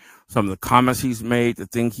guy. Some of the comments he's made, the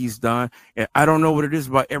thing he's done. And I don't know what it is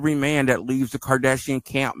about every man that leaves the Kardashian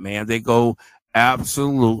camp, man. They go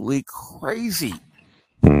absolutely crazy.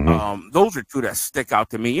 Those are two that stick out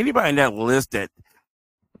to me. Anybody in that list that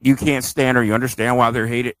you can't stand or you understand why they're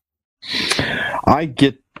hated? I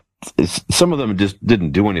get some of them just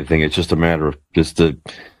didn't do anything. It's just a matter of just the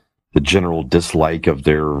general dislike of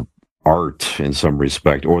their art in some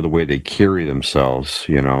respect, or the way they carry themselves,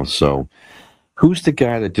 So who's the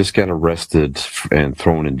guy that just got arrested and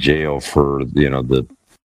thrown in jail for, the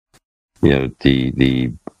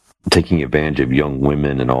taking advantage of young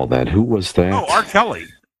women and all that? Who was that? Oh, R. Kelly.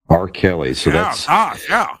 R. Kelly. So yeah.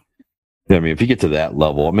 I mean, if you get to that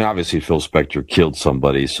level, I mean, obviously Phil Spector killed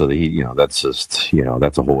somebody, so that he, that's just,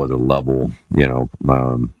 that's a whole other level,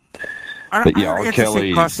 But yeah, R.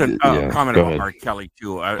 Kelly. Comment about R. Kelly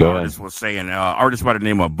too. Artist was saying, artist by the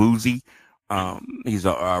name of Boozy. He's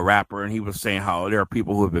a rapper, and he was saying how there are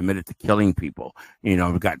people who have admitted to killing people.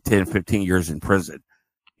 Got 10, 15 years in prison,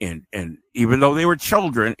 and even though they were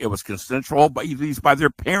children, it was consensual, but at least by their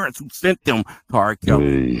parents who sent them to R.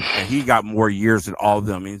 Kelly, and he got more years than all of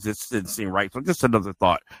them. It just didn't seem right. So just another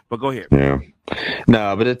thought. But go ahead. Yeah,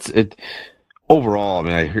 no, but it. Overall,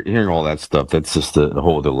 I mean, hearing all that stuff, that's just a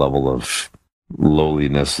whole other level of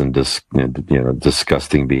lowliness and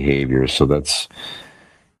disgusting behavior. So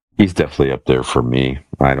he's definitely up there for me.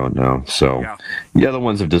 I don't know. So the other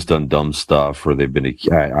ones have just done dumb stuff, or they've been,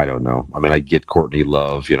 I don't know. I mean, I get Courtney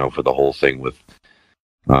Love, for the whole thing with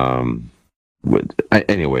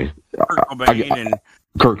anyway.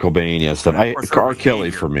 Kurt Cobain, yes. R.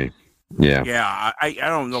 Kelly for me. Yeah. Yeah, I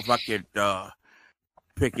don't know if I could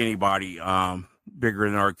pick anybody bigger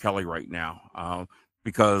than R. Kelly right now,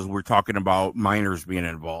 because we're talking about minors being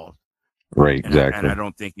involved. Right, exactly. And I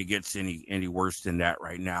don't think it gets any worse than that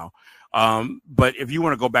right now. But if you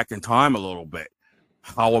want to go back in time a little bit,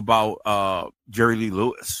 how about Jerry Lee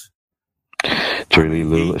Lewis? Jerry Lee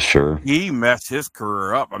Lewis, sure. He messed his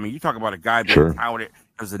career up. I mean, you talk about a guy that touted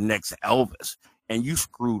as the next Elvis, and you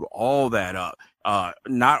screwed all that up.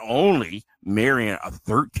 Not only marrying a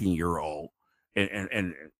 13-year-old,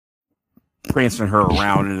 and prancing her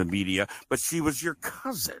around in the media, but she was your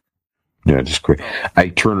cousin. Yeah, just great.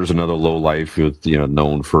 Ike Turner's another low life,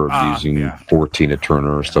 known for abusing 14 at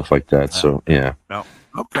Turner or stuff like that. So yeah. No.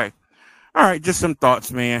 Okay. All right. Just some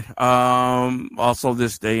thoughts, man. Also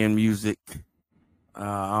this day in music.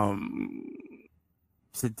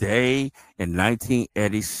 Today in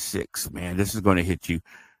 1986, man, this is going to hit you.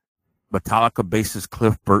 Metallica bassist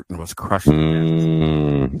Cliff Burton was crushed.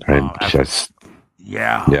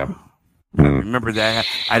 Yeah. I remember that.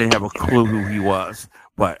 I didn't have a clue who he was,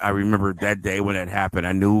 but I remember that day when that happened.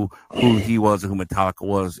 I knew who he was and who Metallica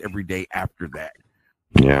was every day after that.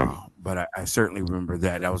 Yeah. But I certainly remember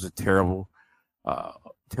that. That was a terrible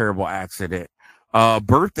terrible accident.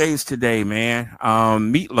 Birthdays today, man.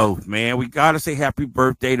 Meatloaf, man. We gotta say happy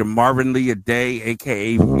birthday to Marvin Lee Day,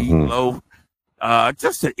 aka Meatloaf.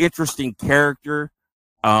 Just an interesting character.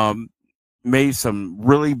 Made some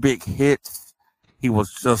really big hits. He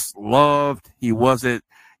was just loved. He wasn't,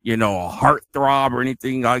 a heartthrob or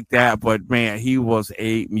anything like that, but man, he was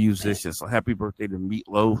a musician. So happy birthday to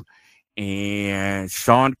Meatloaf and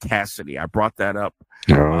Sean Cassidy. I brought that up.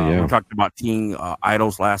 Oh, yeah. We talked about teen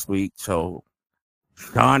idols last week. So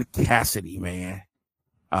Sean Cassidy, man.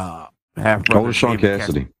 How old is Sean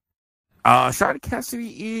Cassidy? Sean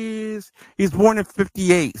Cassidy he's born in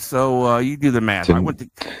 58. So you do the math. I went to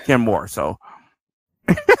Ken Moore. So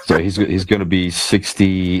he's going to be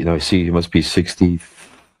 60. No, see, he must be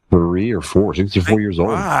 63 or 64 years old.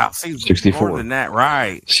 Wow, 64 more than that,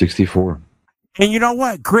 right? 64. And you know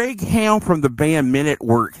what? Greg Ham from the band Men at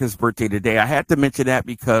Work, his birthday today. I had to mention that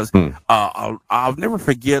because I'll never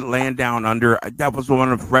forget Land Down Under. That was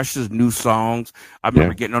one of the freshest new songs. I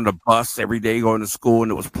remember getting on the bus every day going to school,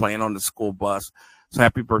 and it was playing on the school bus. So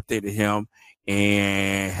happy birthday to him.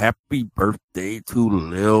 And happy birthday to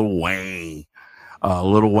Lil Wayne.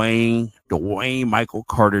 Dwayne Michael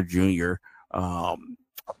Carter Jr.,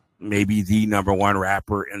 maybe the number one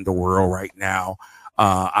rapper in the world right now.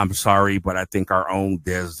 I'm sorry, but I think our own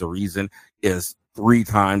Dez the Reason is 3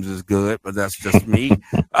 times as good, but that's just me.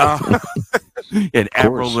 And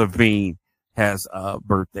Avril Lavigne has a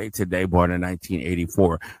birthday today, born in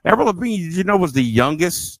 1984. Avril Lavigne, did you know, was the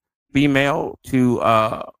youngest female to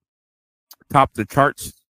top the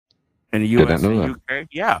charts in the U.S. and UK?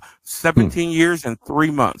 Yeah, 17 years and 3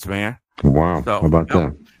 months, man. Wow, so, how about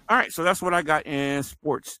that? All right, so that's what I got in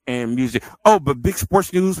sports and music. Oh, but big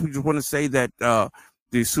sports news, we just want to say that the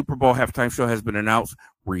Super Bowl halftime show has been announced.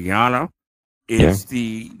 Rihanna is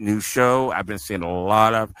the new show. I've been seeing a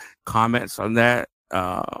lot of comments on that,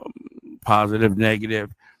 positive,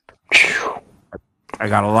 negative. I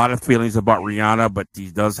got a lot of feelings about Rihanna, but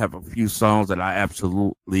she does have a few songs that I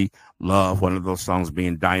absolutely love. One of those songs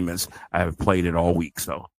being Diamonds. I have played it all week,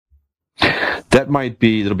 so. That might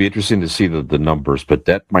be, it'll be interesting to see the numbers, but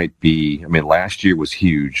that might be, I mean, last year was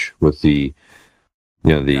huge with the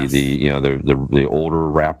older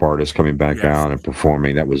rap artists coming back out and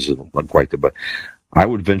performing. That was not quite good, but I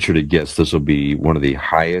would venture to guess this will be one of the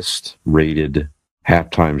highest rated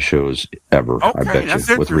halftime shows ever. Okay, I bet that's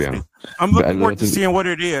you, with Rihanna. I'm looking forward to seeing what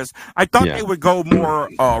it is. I thought they would go more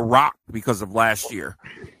rock because of last year.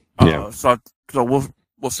 So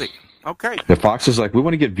we'll see. Okay. The Fox is like, we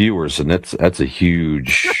want to get viewers, and that's a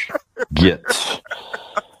huge get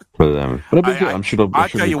for them. But it'll be good. I'm sure I'll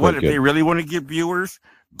tell you what, if they really want to get viewers,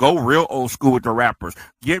 go real old school with the rappers.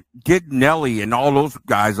 Get Nelly and all those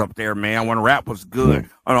guys up there, man, when rap was good.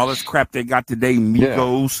 And all this crap they got today,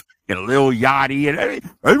 Migos and Lil Yachty. And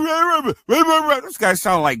those guys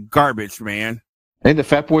sound like garbage, man. Ain't the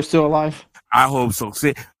Fat Boy still alive? I hope so.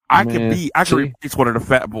 See, I could replace one of the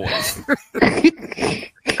Fat Boys.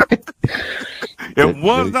 If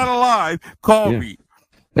one's not alive, call me.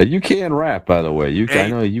 You can rap, by the way. I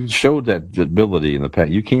know you showed that ability in the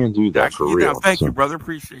past. You can do that for real. Thank you, brother.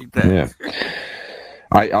 Appreciate that. Yeah.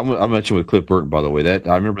 I mentioned with Cliff Burton, by the way, that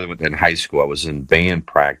I remember in high school, I was in band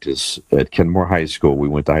practice at Kenmore High School. We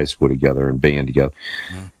went to high school together and band together.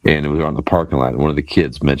 And it was on the parking lot. And one of the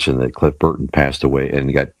kids mentioned that Cliff Burton passed away and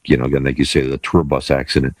he got, again, like you say, the tour bus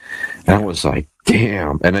accident. And I was like,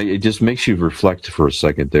 damn. And it just makes you reflect for a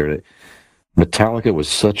second there. That Metallica was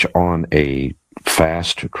such on a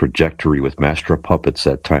fast trajectory with Master of Puppets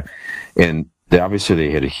that time. And obviously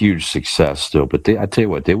they had a huge success still, but I tell you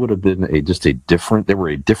what, they would have been they were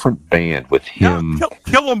a different band with him. Yeah,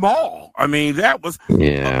 kill them all. I mean, that was,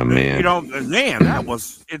 man. That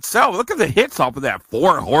was itself. Look at the hits off of that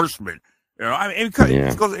 4 Horsemen.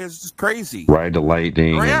 It's just crazy. Ride the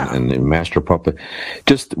Lightning and Master Puppet.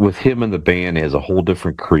 Just with him in the band, it has a whole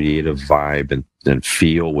different creative vibe and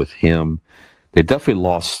feel with him. They definitely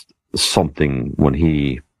lost something when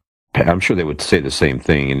I'm sure they would say the same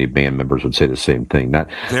thing. Any band members would say the same thing.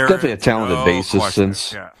 Definitely a talented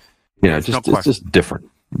bassist it's just different.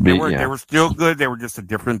 They were still good. They were just a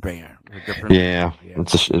different band.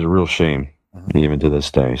 It's a real shame, even to this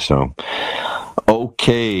day. So,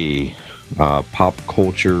 okay, pop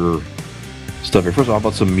culture stuff. First of all, how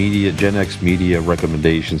about some Gen X media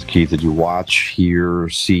recommendations? Keith, did you watch, hear,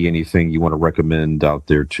 see anything you want to recommend out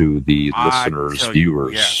there to the listeners,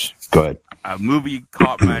 viewers? Yes. Go ahead. A movie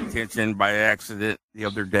caught my attention by accident the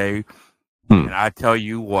other day, and I tell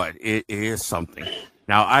you what, it is something.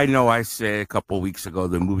 Now, I know I said a couple of weeks ago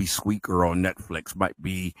the movie Sweet Girl on Netflix might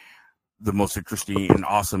be the most interesting and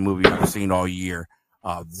awesome movie I've seen all year.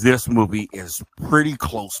 This movie is pretty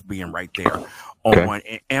close to being right there. Okay. On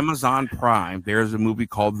Amazon Prime, there's a movie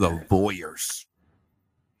called The Voyeurs.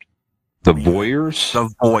 The Voyeurs? The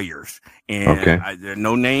Voyeurs. And Okay. there are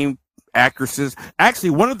no name actresses. Actually,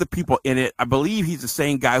 one of the people in it, I believe he's the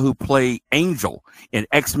same guy who played Angel in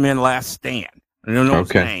X-Men Last Stand. I don't know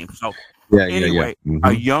his name. So anyway,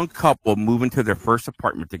 a young couple move into their first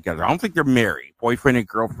apartment together. I don't think they're married. Boyfriend and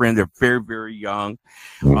girlfriend. They're very, very young.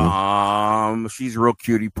 She's a real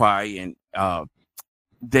cutie pie, and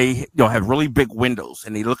they have really big windows,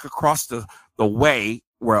 and they look across the way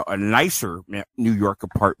where a nicer New York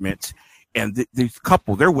apartment, and these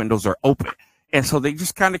couple, their windows are open. And so they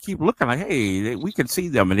just kind of keep looking like, hey, we can see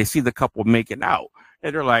them. And they see the couple making out.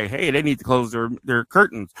 And they're like, hey, they need to close their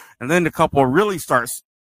curtains. And then the couple really starts,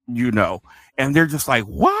 and they're just like,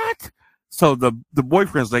 what? So the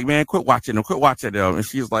boyfriend's like, man, quit watching them. And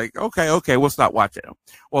she's like, okay, we'll stop watching them.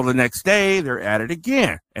 Well, the next day they're at it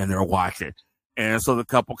again and they're watching. And so the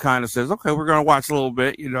couple kind of says, okay, we're going to watch a little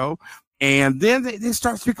bit, And then it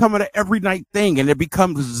starts becoming an every night thing, and it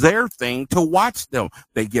becomes their thing to watch them.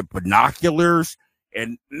 They get binoculars,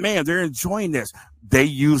 and man, they're enjoying this. They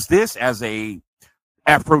use this as a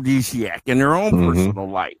aphrodisiac in their own personal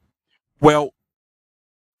life. Well,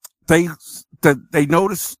 they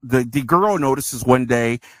notice the girl notices one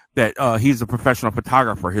day that he's a professional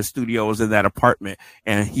photographer. His studio is in that apartment,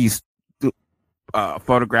 and he's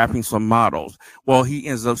photographing some models. Well, he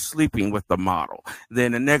ends up sleeping with the model.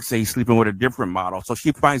 Then the next day he's sleeping with a different model. So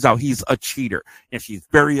she finds out he's a cheater, and she's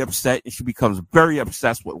very upset, and she becomes very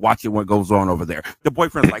obsessed with watching what goes on over there. The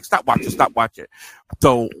boyfriend's like, stop watching.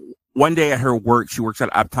 So one day at her work, she works at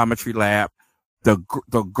an optometry lab. The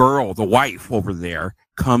girl, the wife over there,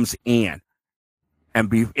 comes in,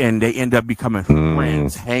 and they end up becoming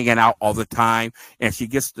friends, hanging out all the time, and she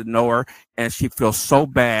gets to know her, and she feels so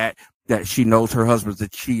bad that she knows her husband's a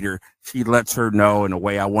cheater. She lets her know in a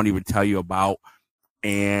way I won't even tell you about.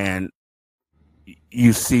 And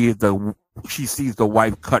she sees the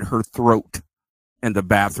wife cut her throat in the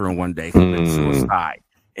bathroom one day, commit suicide.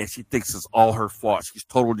 And she thinks it's all her fault. She's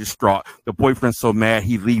totally distraught. The boyfriend's so mad,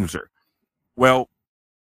 he leaves her. Well,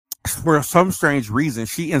 for some strange reason,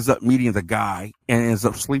 she ends up meeting the guy and ends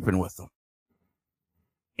up sleeping with him.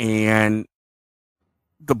 And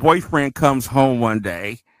the boyfriend comes home one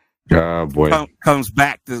day. Oh, boy. Comes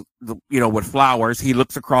back to with flowers. He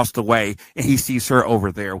looks across the way and he sees her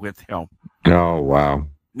over there with him. Oh, wow.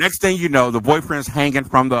 Next thing you know, the boyfriend's hanging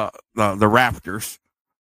from the rafters,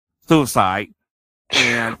 suicide,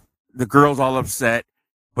 and the girl's all upset.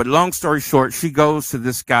 But long story short, she goes to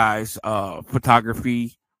this guy's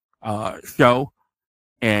photography show,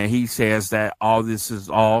 and he says that all this is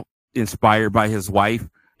all inspired by his wife.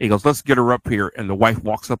 He goes, let's get her up here. And the wife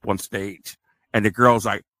walks up on stage, and the girl's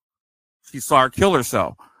like, she saw her kill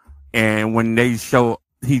herself. And when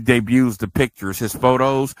he debuts the pictures, his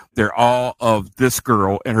photos, they're all of this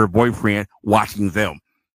girl and her boyfriend watching them.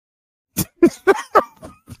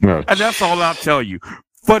 And that's all I'll tell you.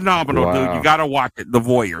 Phenomenal, dude. You got to watch it. The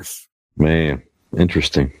Voyeurs. Man,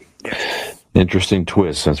 interesting. Yes. Interesting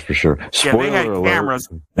twist, that's for sure. Spoiler they had alert. cameras.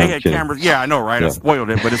 They had cameras. Yeah, I know, right? Yeah. I spoiled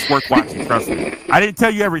it, but it's worth watching. Trust me. I didn't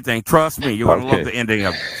tell you everything. Trust me. You're going to love the ending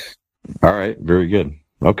of it. All right. Very good.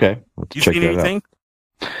 Okay. Let's You check seen that anything?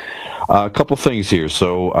 out. A couple things here.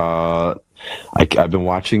 So I've been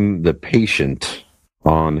watching The Patient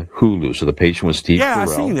on Hulu. So The Patient was Steve Carell. Yeah, I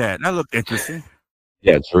seen that. That looked interesting.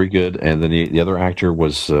 Yeah, it's very good. And then the other actor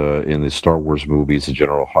was in the Star Wars movies, the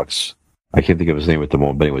General Hux. I can't think of his name at the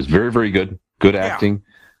moment, but anyways, very, very good. Good acting.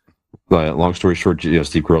 Long story short,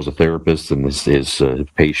 Steve Carell's a therapist, and his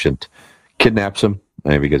patient kidnaps him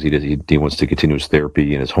because he wants to continue his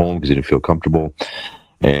therapy in his home because he didn't feel comfortable.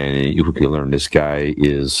 And you quickly learn this guy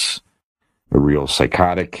is a real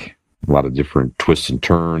psychotic, a lot of different twists and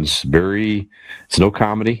turns. It's no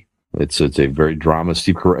comedy. It's a very drama.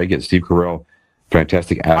 Steve Carell,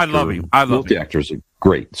 fantastic actor. I love him. Both the actors are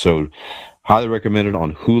great. So highly recommended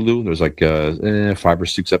on Hulu. There's like 5 or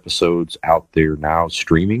 6 episodes out there now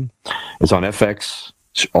streaming. It's on FX,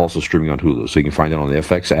 also streaming on Hulu. So you can find it on the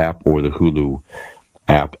FX app or the Hulu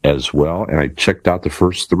app as well. And I checked out the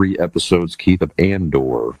first 3 episodes, Keith, of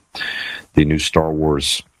Andor, the new Star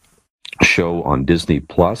Wars show on Disney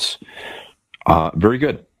Plus. Very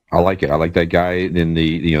good. I like it. I like that guy in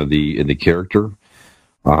the character.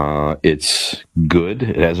 It's good.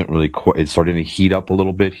 It hasn't really it's starting to heat up a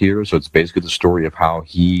little bit here. So it's basically the story of how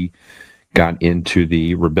he got into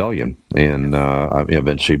the rebellion and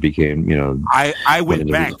eventually became, I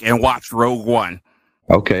went back and watched Rogue One.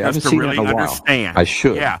 Okay, I haven't just to seen really that in a while. understand. I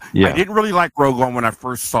should. Yeah. I didn't really like Rogue One when I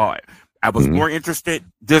first saw it. I was more interested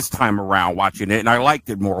this time around watching it, and I liked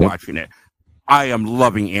it more watching it. I am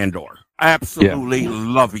loving Andor. Absolutely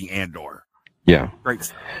loving Andor. Yeah. Great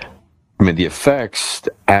stuff. I mean, the effects,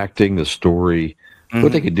 the acting, the story,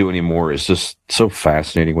 what they could do anymore is just so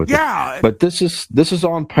fascinating with it. But this is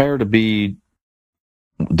on par to be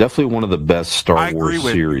definitely one of the best Star Wars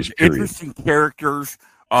series. Period. Interesting characters.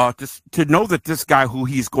 To know that this guy, who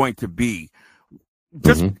he's going to be,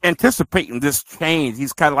 just anticipating this change.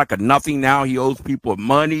 He's kind of like a nothing now. He owes people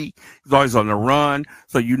money. He's always on the run.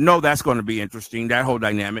 So you know that's going to be interesting, that whole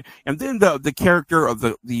dynamic. And then the character of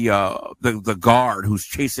the guard who's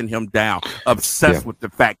chasing him down, obsessed with the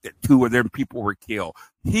fact that 2 of their people were killed.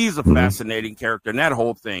 He's a fascinating character, and that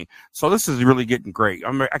whole thing. So this is really getting great.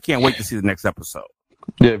 I can't wait to see the next episode.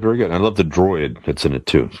 Yeah, very good. I love the droid that's in it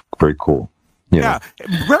too. Very cool. Yeah,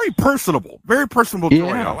 very personable. Very personable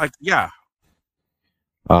droid.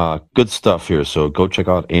 Good stuff here. So go check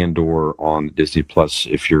out Andor on Disney Plus.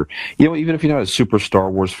 If you're, even if you're not a super Star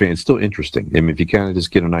Wars fan, it's still interesting. I mean, if you kind of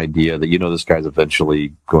just get an idea that, this guy's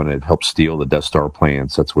eventually going to help steal the Death Star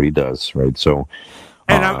plans. That's what he does, right? So,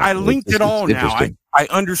 and I linked it all now. I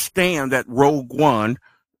understand that Rogue One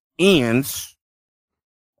ends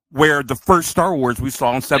where the first Star Wars we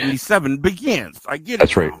saw in 77 begins. I get it.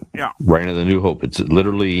 That's right. Yeah. Right into the New Hope. It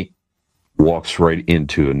literally walks right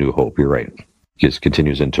into A New Hope. You're right. Just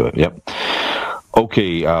continues into it. Yep.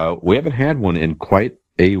 Okay. We haven't had one in quite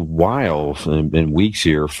a while, in weeks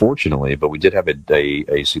here, fortunately, but we did have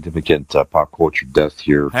a significant pop culture death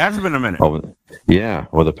here. Hasn't been a minute.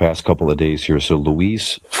 Over the past couple of days here. So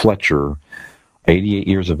Louise Fletcher, 88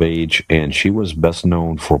 years of age, and she was best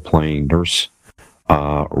known for playing Nurse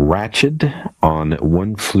Ratched on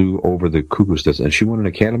One Flew Over the Cuckoo's Nest, and she won an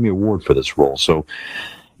Academy Award for this role. So,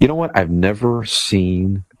 you know what? I've never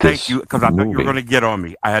seen this. Thank you, because I thought you were going to get on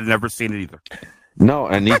me. I had never seen it either. No,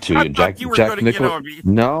 I need to. Jack Nicholson.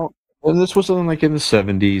 No, and this was something like in the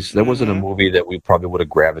 70s. That wasn't a movie that we probably would have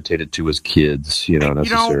gravitated to as kids,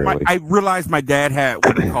 necessarily. I realized my dad had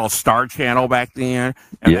what they call Star Channel back then,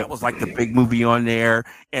 and that was like the big movie on there.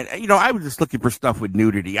 And, I was just looking for stuff with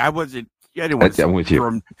nudity. I didn't want I'm with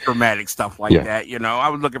you. Dramatic stuff like that. I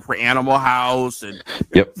was looking for Animal House and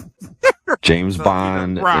James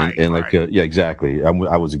Bond exactly. I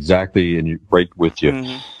was exactly right with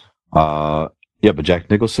you. But Jack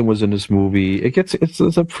Nicholson was in this movie. It's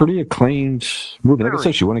a pretty acclaimed movie. Like I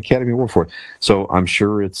said, she won an Academy Award for it. So I'm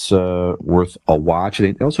sure it's worth a watch.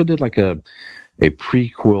 They also did like a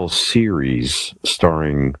prequel series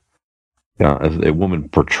starring a woman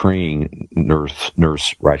portraying Nurse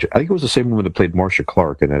Ratched. I think it was the same woman that played Marcia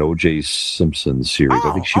Clark in that O.J. Simpson series.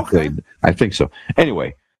 I think she played. I think so.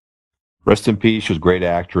 Anyway, rest in peace. She was a great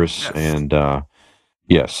actress, and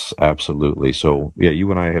yes, absolutely. So you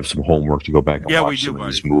and I have some homework to go back and watch some of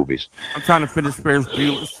these movies. I'm trying to finish Ferris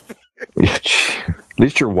Bueller's. At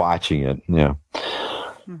least you're watching it. Yeah.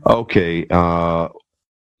 Okay.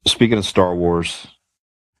 Speaking of Star Wars,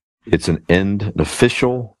 it's an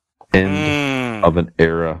official end of an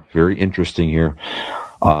era. Very interesting here.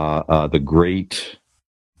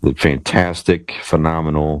 The fantastic,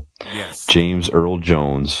 phenomenal James Earl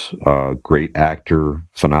Jones, great actor,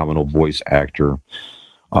 phenomenal voice actor,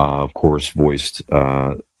 of course, voiced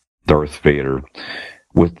Darth Vader,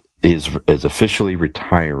 is officially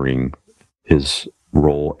retiring his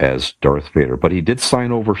role as Darth Vader. But he did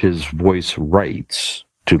sign over his voice rights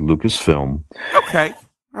to Lucasfilm. Okay.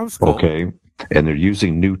 That was cool. Okay. And they're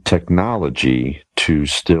using new technology to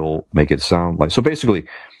still make it sound like... So basically,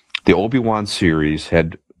 the Obi-Wan series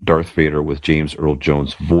had Darth Vader with James Earl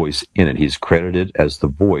Jones' voice in it. He's credited as the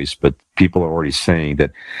voice, but people are already saying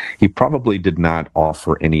that he probably did not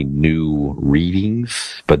offer any new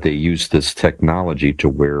readings, but they used this technology to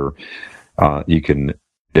where an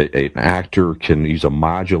actor can use a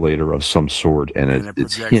modulator of some sort, and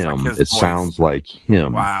it's him. Like it sounds like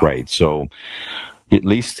him, right? So at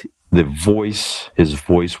least his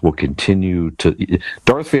voice will continue to.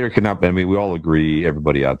 Darth Vader cannot. I mean, we all agree.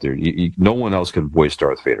 Everybody out there, no one else can voice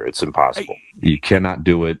Darth Vader. It's impossible. You cannot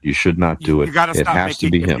do it. You should not do it. You gotta stop. It has to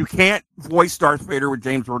be him. You can't voice Darth Vader with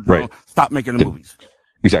James Earl Jones. Right. Stop making the movies.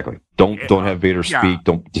 Exactly. Don't have Vader speak.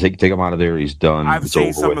 Don't take him out of there. He's done. I've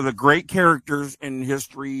seen some of the great characters in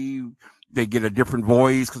history. They get a different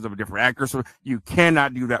voice because of a different actor. So you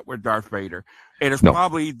cannot do that with Darth Vader. And it's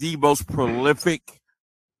probably the most prolific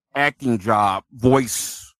acting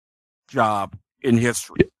voice job in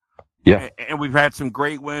history. Yeah. And we've had some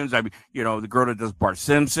great ones. I mean, the girl that does Bart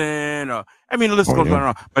Simpson. The list goes on and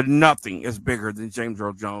on. But nothing is bigger than James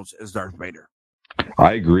Earl Jones as Darth Vader.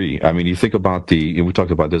 I agree. I mean, you think about we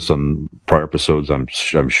talked about this on prior episodes, I'm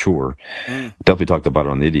sure. Definitely talked about it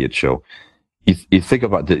on the Idiot Show. You think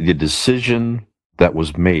about the decision that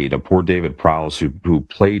was made of poor David Prowse, who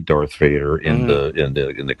played Darth Vader in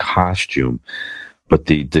the costume, but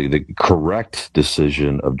the correct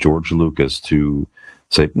decision of George Lucas to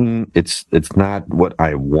say it's not what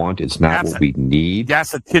I want, it's not what we need.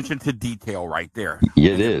 That's attention to detail right there.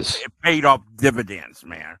 It is. It paid off dividends,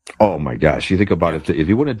 man. Oh my gosh! You think about it. If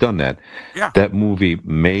he wouldn't have done that, that movie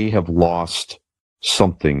may have lost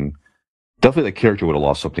something. Definitely, the character would have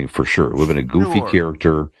lost something for sure. It would have been a goofy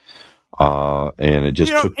character. And it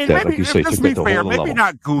just took that, maybe, like you say, took that to a whole maybe level.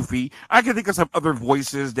 Not goofy. I can think of some other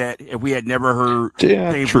voices that if we had never heard.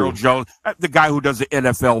 Gabriel Jones, the guy who does the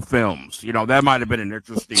NFL films, that might have been an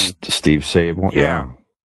interesting. Steve Sable, yeah.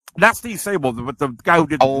 Not Steve Sable, but the guy who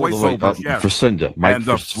did the voiceovers. Frisenda, Mike and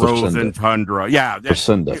the Frozen Tundra,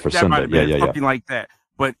 Frisenda, something like that.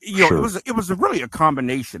 But it was really a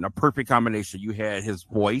combination, a perfect combination. You had his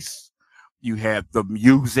voice, you had the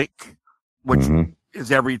music, which. Is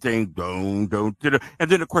everything and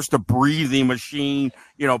then of course the breathing machine,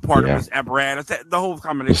 part of his apparatus. The whole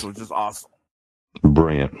combination was just awesome.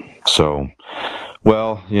 Brilliant. So,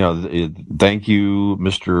 well, thank you,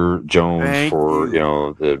 Mr. Jones, for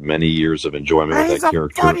the many years of enjoyment of that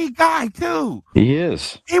character. He's a funny guy too. He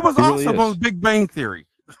is. He was awesome on Big Bang Theory.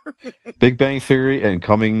 Big Bang Theory and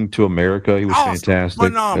Coming to America, he was fantastic.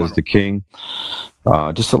 Phenomenal. As the King.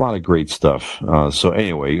 Just a lot of great stuff. So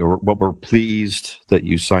anyway, we're pleased that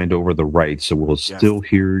you signed over the rights, so we'll still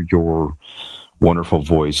hear your wonderful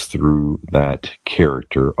voice through that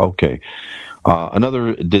character. Okay.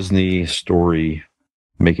 Another Disney story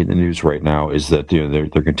making the news right now is that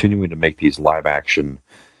they're continuing to make these live action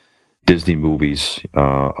Disney movies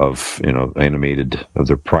of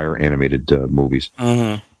their prior animated movies.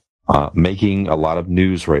 Making a lot of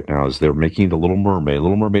news right now is they're making The Little Mermaid.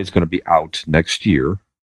 Little Mermaid is going to be out next year,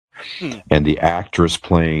 and the actress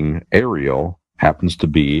playing Ariel happens to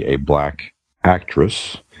be a black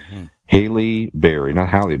actress, Halle Berry, not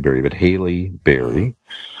Halle Berry, but Halle Berry.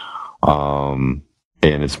 And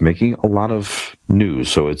it's making a lot of news.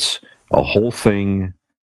 So it's a whole thing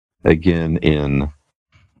again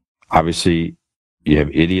obviously you have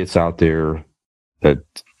idiots out there that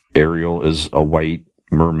Ariel is a white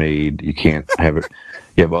mermaid. You can't have it.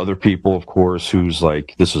 You have other people, of course, who's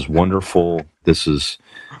like, this is wonderful. This is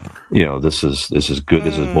good. This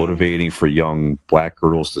is motivating for young black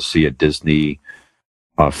girls to see a Disney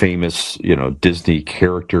famous, Disney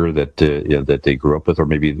character that that they grew up with, or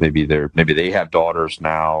maybe they have daughters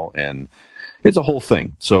now, and it's a whole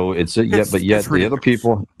thing. So but the other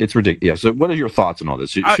people, it's ridiculous. Yeah. So, what are your thoughts on all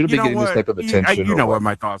this? Should it be getting this type of attention? You know what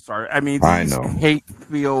my thoughts are. I mean, these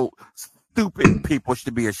hate-filled, stupid people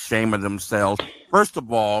should be ashamed of themselves. First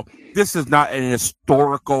of all, this is not an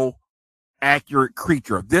historical accurate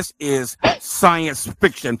creature. This is science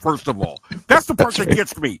fiction, first of all. That's the part that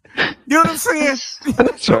gets me. You know what I'm saying?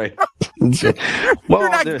 That's right. Well,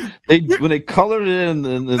 when they colored it in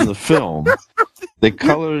the film, they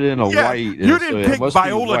colored it in white. You didn't pick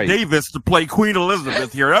Viola Davis to play Queen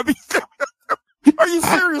Elizabeth here. I mean, are you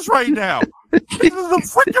serious right now? This is a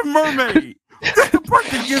freaking mermaid. That's the part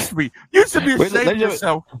that gets me. You should be ashamed of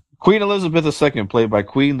yourself. Queen Elizabeth II, played by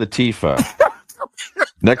Queen Latifah.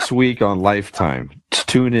 Next week on Lifetime.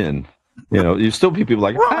 Tune in. You still be people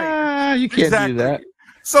like, you can't do that.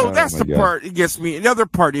 So that's the part that gets me. Another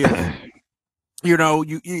part is,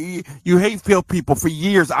 you hate feel people. For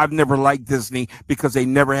years, I've never liked Disney because they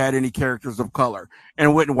never had any characters of color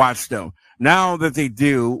and wouldn't watch them. Now that they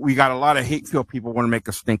do, we got a lot of hate feel people want to make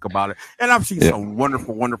us think about it. And I've seen some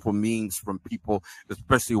wonderful, wonderful memes from people,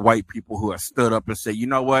 especially white people, who have stood up and say, you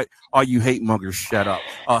know what? All you hate mongers, shut up.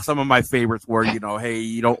 Some of my favorites were, hey,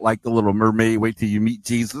 you don't like The Little Mermaid, wait till you meet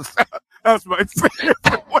Jesus. That's my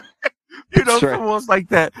favorite one. Almost like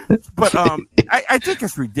that. But I think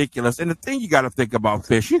it's ridiculous. And the thing you got to think about,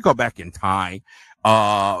 Fish, you go back in time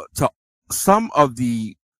to some of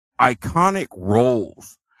the iconic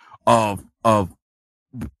roles of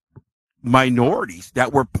minorities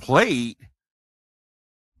that were played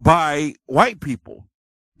by white people.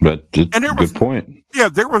 But good point. Yeah,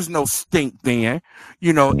 there was no stink then.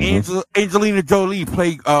 Angelina Jolie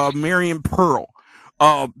played Marion Pearl.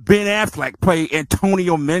 Ben Affleck played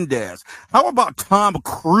Antonio Mendez. How about Tom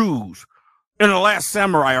Cruise in The Last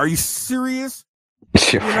Samurai? Are you serious?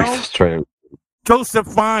 That's true. Joseph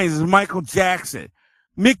Fiennes is Michael Jackson.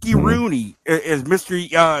 Mickey Rooney is Mr.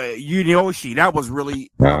 Yunioshi. That was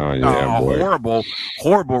really horrible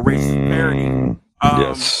racist parody.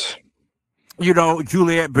 Yes.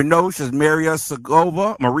 Juliette Binoche as Maria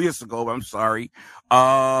Segovia. I'm sorry.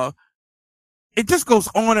 It just goes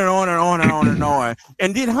on and on and on and on and on.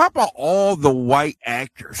 And then how about all the white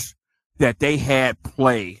actors that they had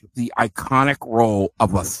play the iconic role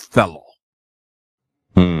of Othello?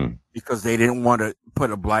 Because they didn't want to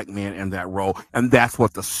put a black man in that role. And that's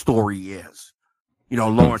what the story is.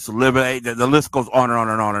 Lawrence Olivier, the list goes on and on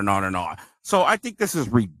and on and on and on. So I think this is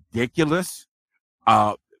ridiculous.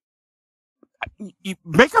 You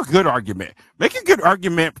make a good argument. Make a good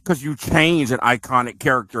argument because you change an iconic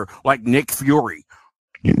character like Nick Fury.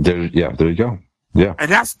 There you go. Yeah.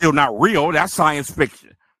 And that's still not real. That's science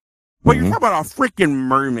fiction. But you're talking about a freaking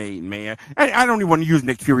mermaid, man. And I don't even want to use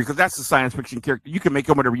Nick Fury because that's a science fiction character. You can make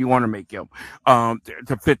him whatever you want to make him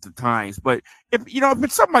to fit the times. But if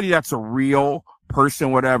it's somebody that's a real person,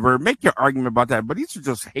 whatever, make your argument about that. But these are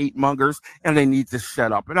just hate mongers and they need to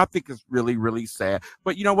shut up. And I think it's really, really sad.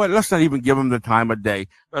 But you know what? Let's not even give them the time of day.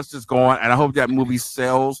 Let's just go on. And I hope that movie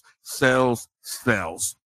sells. I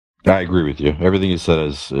agree with you. Everything you said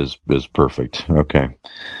is perfect. Okay.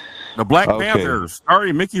 The Black Panthers.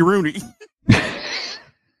 Sorry, Mickey Rooney.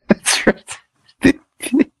 That's right.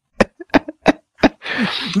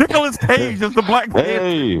 Nicolas Cage is the Black Panther.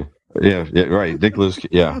 Hey. Yeah, right. Nicholas.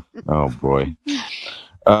 Yeah. Oh boy.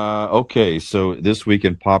 Okay. So this week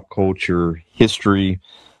in pop culture history,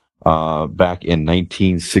 back in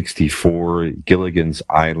 1964, Gilligan's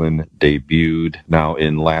Island debuted. Now,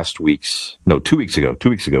 in 2 weeks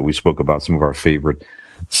ago, we spoke about some of our favorite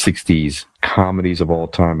 60s comedies of all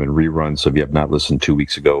time and reruns. So if you have not listened 2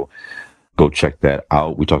 weeks ago, go check that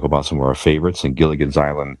out. We talk about some of our favorites, and Gilligan's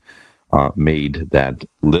Island made that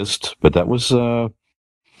list. But that was,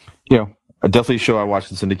 definitely a show I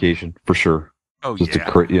watched in syndication for sure. Oh, it's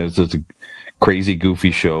just a crazy,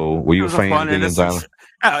 goofy show. Were you a fan of Gilligan's Island?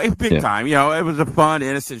 Big time. It was a fun,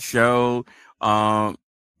 innocent show. I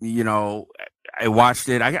watched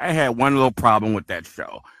it. I had one little problem with that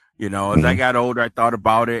show. As I got older, I thought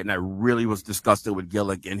about it, and I really was disgusted with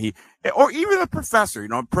Gilligan. Or even the professor.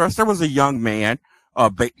 The professor was a young man,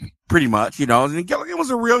 pretty much. And Gilligan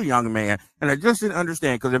was a real young man, and I just didn't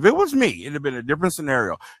understand. Because if it was me, it'd have been a different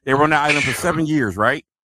scenario. They were on the island for 7 years, right?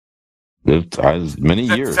 Many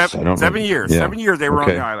years. 7 years. Yeah. 7 years they were on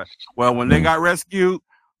the island. Well, when they got rescued,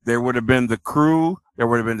 there would have been the crew. There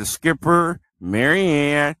would have been the skipper,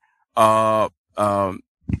 Marianne, the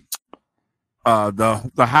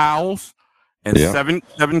Howells, and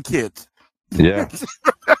seven kids. Yeah,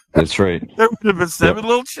 that's right. There would have been 7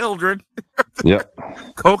 little children. Yep.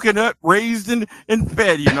 Coconut raised and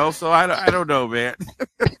fed, So I don't know, man.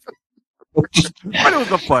 But it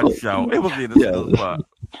was a fun show. It was fun.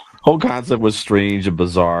 Whole concept was strange and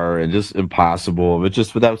bizarre and just impossible. But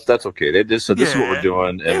that's okay. They just said this is what we're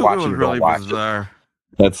doing, and watching it, really bizarre.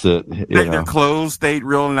 That's it. Their clothes stayed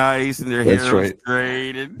real nice, and their hair was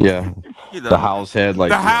straight. And, the house had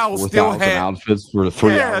like 4,000 outfits for a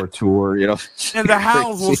 3-hour tour. And the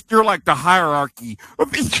house was still like the hierarchy.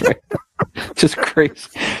 That's right. Just crazy.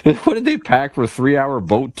 What did they pack for a 3-hour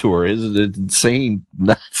boat tour? Isn't it insane?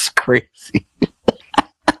 That's crazy.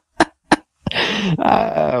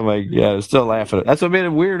 Oh my god! I'm still laughing. That's what made it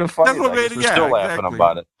weird and funny. We're still laughing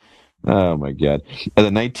about it. Oh my god! And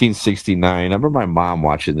in 1969, I remember my mom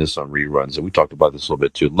watching this on reruns, and we talked about this a little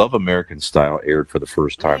bit too. Love American Style aired for the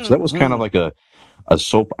first time, so that was kind of like a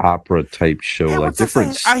soap opera type show, like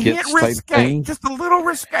different skits type thing. Just a little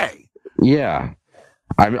risque. Yeah.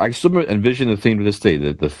 I still envision the theme to this day,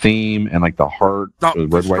 the theme and like the heart, the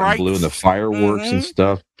red, white, and blue, and the fireworks and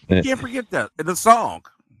stuff. You can't forget that. The song.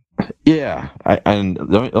 Yeah, and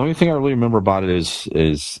the only thing I really remember about it is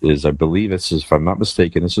I believe this is, if I'm not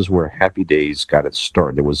mistaken, this is where Happy Days got its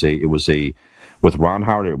start. It was a with Ron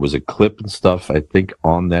Howard. It was a clip and stuff, I think,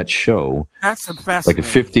 on that show. That's like a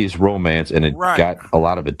 50s romance, and it got a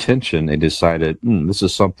lot of attention. They decided this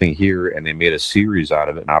is something here, and they made a series out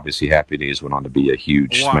of it. And obviously, Happy Days went on to be a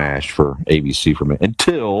huge smash for ABC for me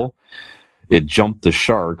until it jumped the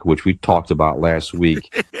shark, which we talked about last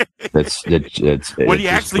week. It's when he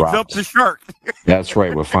actually jumped the shark. That's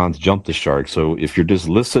right. When Fonz jumped the shark. So if you're just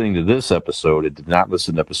listening to this episode, it did not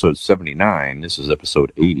listen to episode 79. This is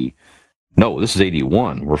episode 80. No, this is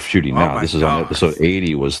 81. We're shooting now. This is on episode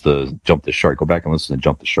 80 was the jump the shark. Go back and listen to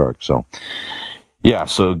jump the shark. So yeah,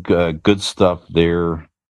 so good stuff there.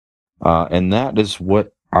 And that is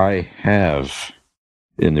what I have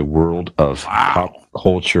in the world of pop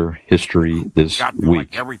culture history this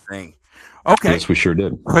week. Like everything. Okay. Yes, we sure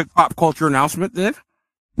did. Quick pop culture announcement then.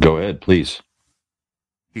 Go ahead, please.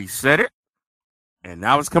 He said it, and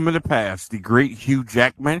now it's coming to pass. The great Hugh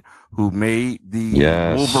Jackman, who made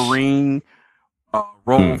the Wolverine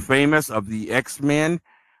role famous of the X-Men,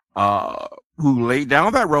 who laid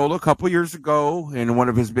down that role a couple years ago, and one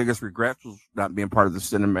of his biggest regrets was not being part of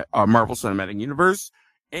the Marvel Cinematic Universe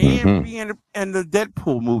and being in the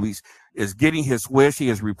Deadpool movies. Is getting his wish. He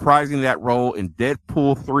is reprising that role in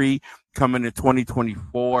Deadpool 3 coming in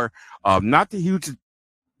 2024. Not the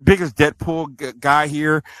biggest Deadpool guy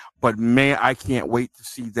here, but man, I can't wait to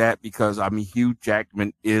see that because I mean, Hugh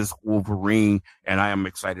Jackman is Wolverine, and I am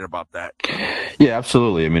excited about that. Yeah,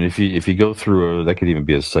 absolutely. I mean, if you go through, that could even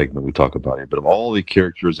be a segment we talk about here. But of all the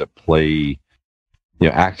characters that play,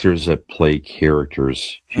 actors that play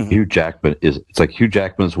characters, Hugh Jackman it's like Hugh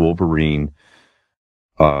Jackman's Wolverine.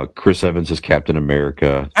 Chris Evans is Captain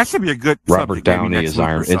America. That should be a good. Robert Downey is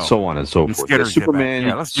Iron, and so on and so forth. Yeah,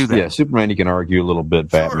 Superman, let's do that. Yeah, Superman, you can argue a little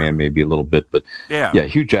bit. Sure. Batman, maybe a little bit, but yeah,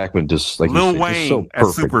 Hugh Jackman just like Lil Wayne just so perfect.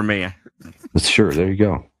 As Superman. Sure, there you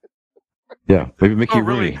go. Yeah, maybe Mickey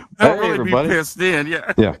Rooney. Don't really everybody. Be pissed in.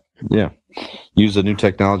 Yeah. Use the new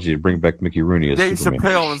technology to bring back Mickey Rooney as Dave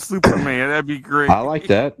Superman. Chappelle and Superman. That'd be great. I like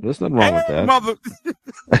that. There's nothing wrong with that. Mother.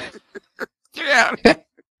 Yeah.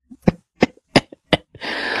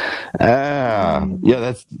 Yeah,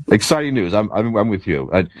 that's exciting news. I'm with you.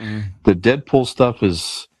 The Deadpool stuff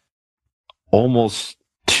is almost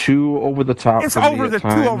too over the top. It's too over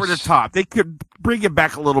the top. They could bring it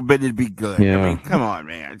back a little bit. It'd be good. Yeah. I mean, come on,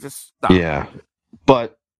 man, just stop. Yeah,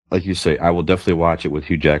 but like you say, I will definitely watch it with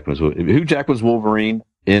Hugh Jackman. If Hugh Jackman's Wolverine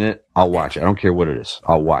in it, I'll watch it. I don't care what it is.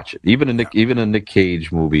 I'll watch it. Even a Nick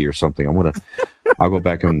Cage movie or something. I'll go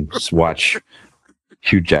back and watch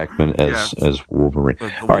Hugh Jackman as Wolverine.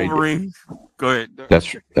 Wolverine. All right. Go ahead.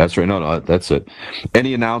 That's right. No, that's it.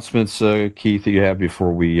 Any announcements, Keith, that you have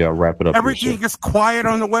before we wrap it up? Everything is quiet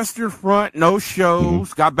on the Western Front. No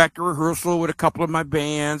shows. Got back to rehearsal with a couple of my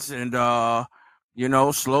bands, and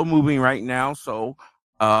slow moving right now. So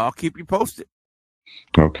I'll keep you posted.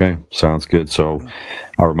 Okay, sounds good. So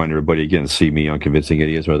I'll remind everybody again, see me on Convincing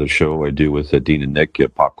Idiots, or the show I do with Dean and Nick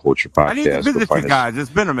at Pop Culture Podcast. I need to visit you guys. It's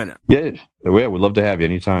been a minute. Yeah, we'd love to have you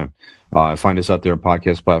anytime. Find us out there on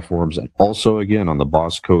podcast platforms, and also, again, on the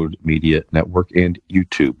Boss Code Media Network and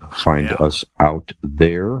YouTube. Find us out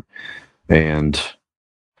there. And,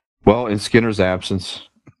 well, in Skinner's absence,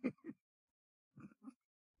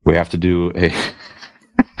 we have to do a...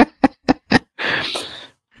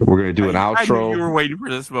 We're going to do an outro. I knew you were waiting for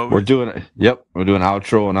this moment. We're doing an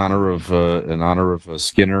outro in honor of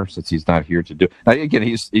Skinner, since he's not here to do. Now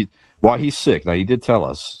again, while he's sick. Now he did tell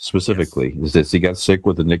us specifically is this he got sick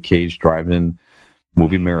with the Nick Cage drive-in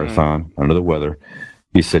movie marathon under the weather.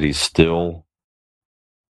 He said he's still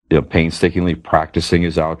painstakingly practicing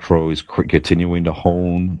his outro. He's continuing to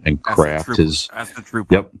hone and craft his. That's the truth.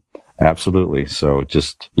 Yep, absolutely. So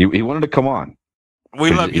just he wanted to come on.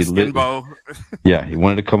 We love you, Skinbo. Yeah, he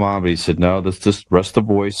wanted to come on, but he said, "No, let's just rest the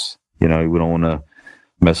voice. We don't want to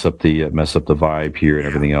mess up the vibe here and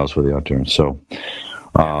everything else with the outturn." So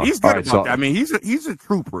he's good about that. I mean, he's a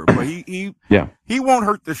trooper, but he won't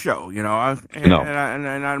hurt the show. And I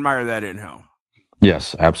admire that in him.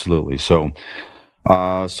 Yes, absolutely. So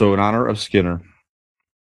in honor of Skinner,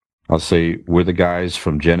 I'll say we're the guys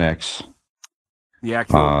from Gen X. The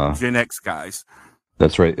actual Gen X guys.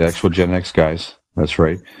 That's right, the actual Gen X guys. That's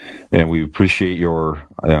right. And we appreciate your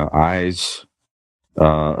eyes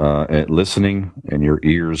listening and your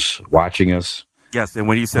ears watching us. Yes, and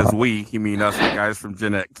when he says we, he means us, the guys from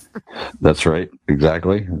Gen X. That's right.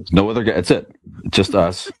 Exactly. No other guy. That's it. Just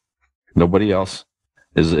us. Nobody else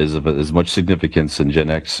is of as much significance in Gen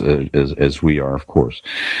X as we are, of course.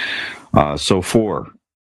 So for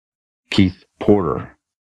Keith Porter,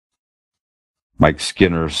 Mike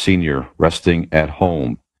Skinner Sr., resting at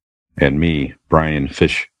home, and me, Brian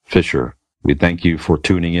Fisher, we thank you for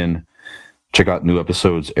tuning in. Check out new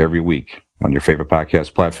episodes every week on your favorite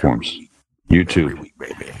podcast platforms, YouTube,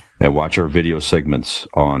 and watch our video segments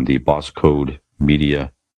on the Boss Code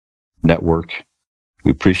Media Network.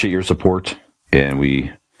 We appreciate your support, and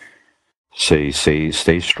we say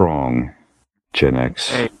stay strong, Gen X.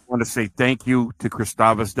 Hey, I want to say thank you to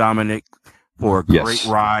Christopher Dominic for a great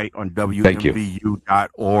ride on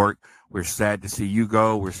WMVU.org. We're sad to see you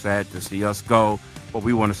go. We're sad to see us go. But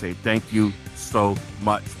we want to say thank you so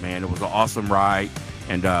much, man. It was an awesome ride,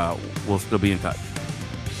 and we'll still be in touch.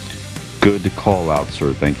 Good call out,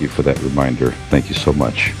 sir. Thank you for that reminder. Thank you so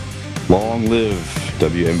much. Long live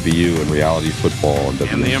WMVU and reality football. And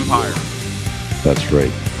the Empire. That's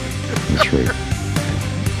right. That's right.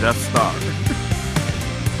 Death Star.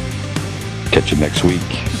 Catch you next week.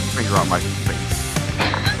 Finger on my face.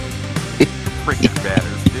 Freaking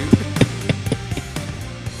batters, dude.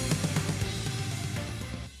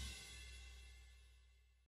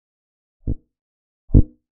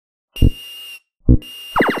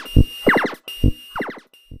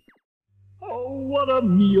 what a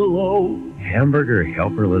meal, oh. Hamburger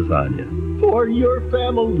Helper Lasagna. For your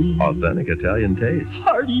family. Authentic Italian taste.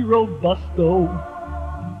 Hearty robusto.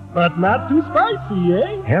 But not too spicy,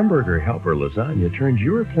 eh? Hamburger Helper Lasagna turns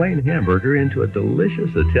your plain hamburger into a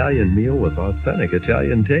delicious Italian meal with authentic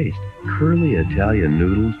Italian taste. Curly Italian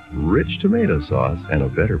noodles, rich tomato sauce, and a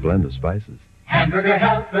better blend of spices. Hamburger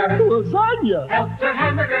Helper. Lasagna. Helper,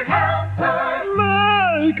 Hamburger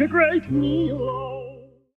Helper. Make a great meal.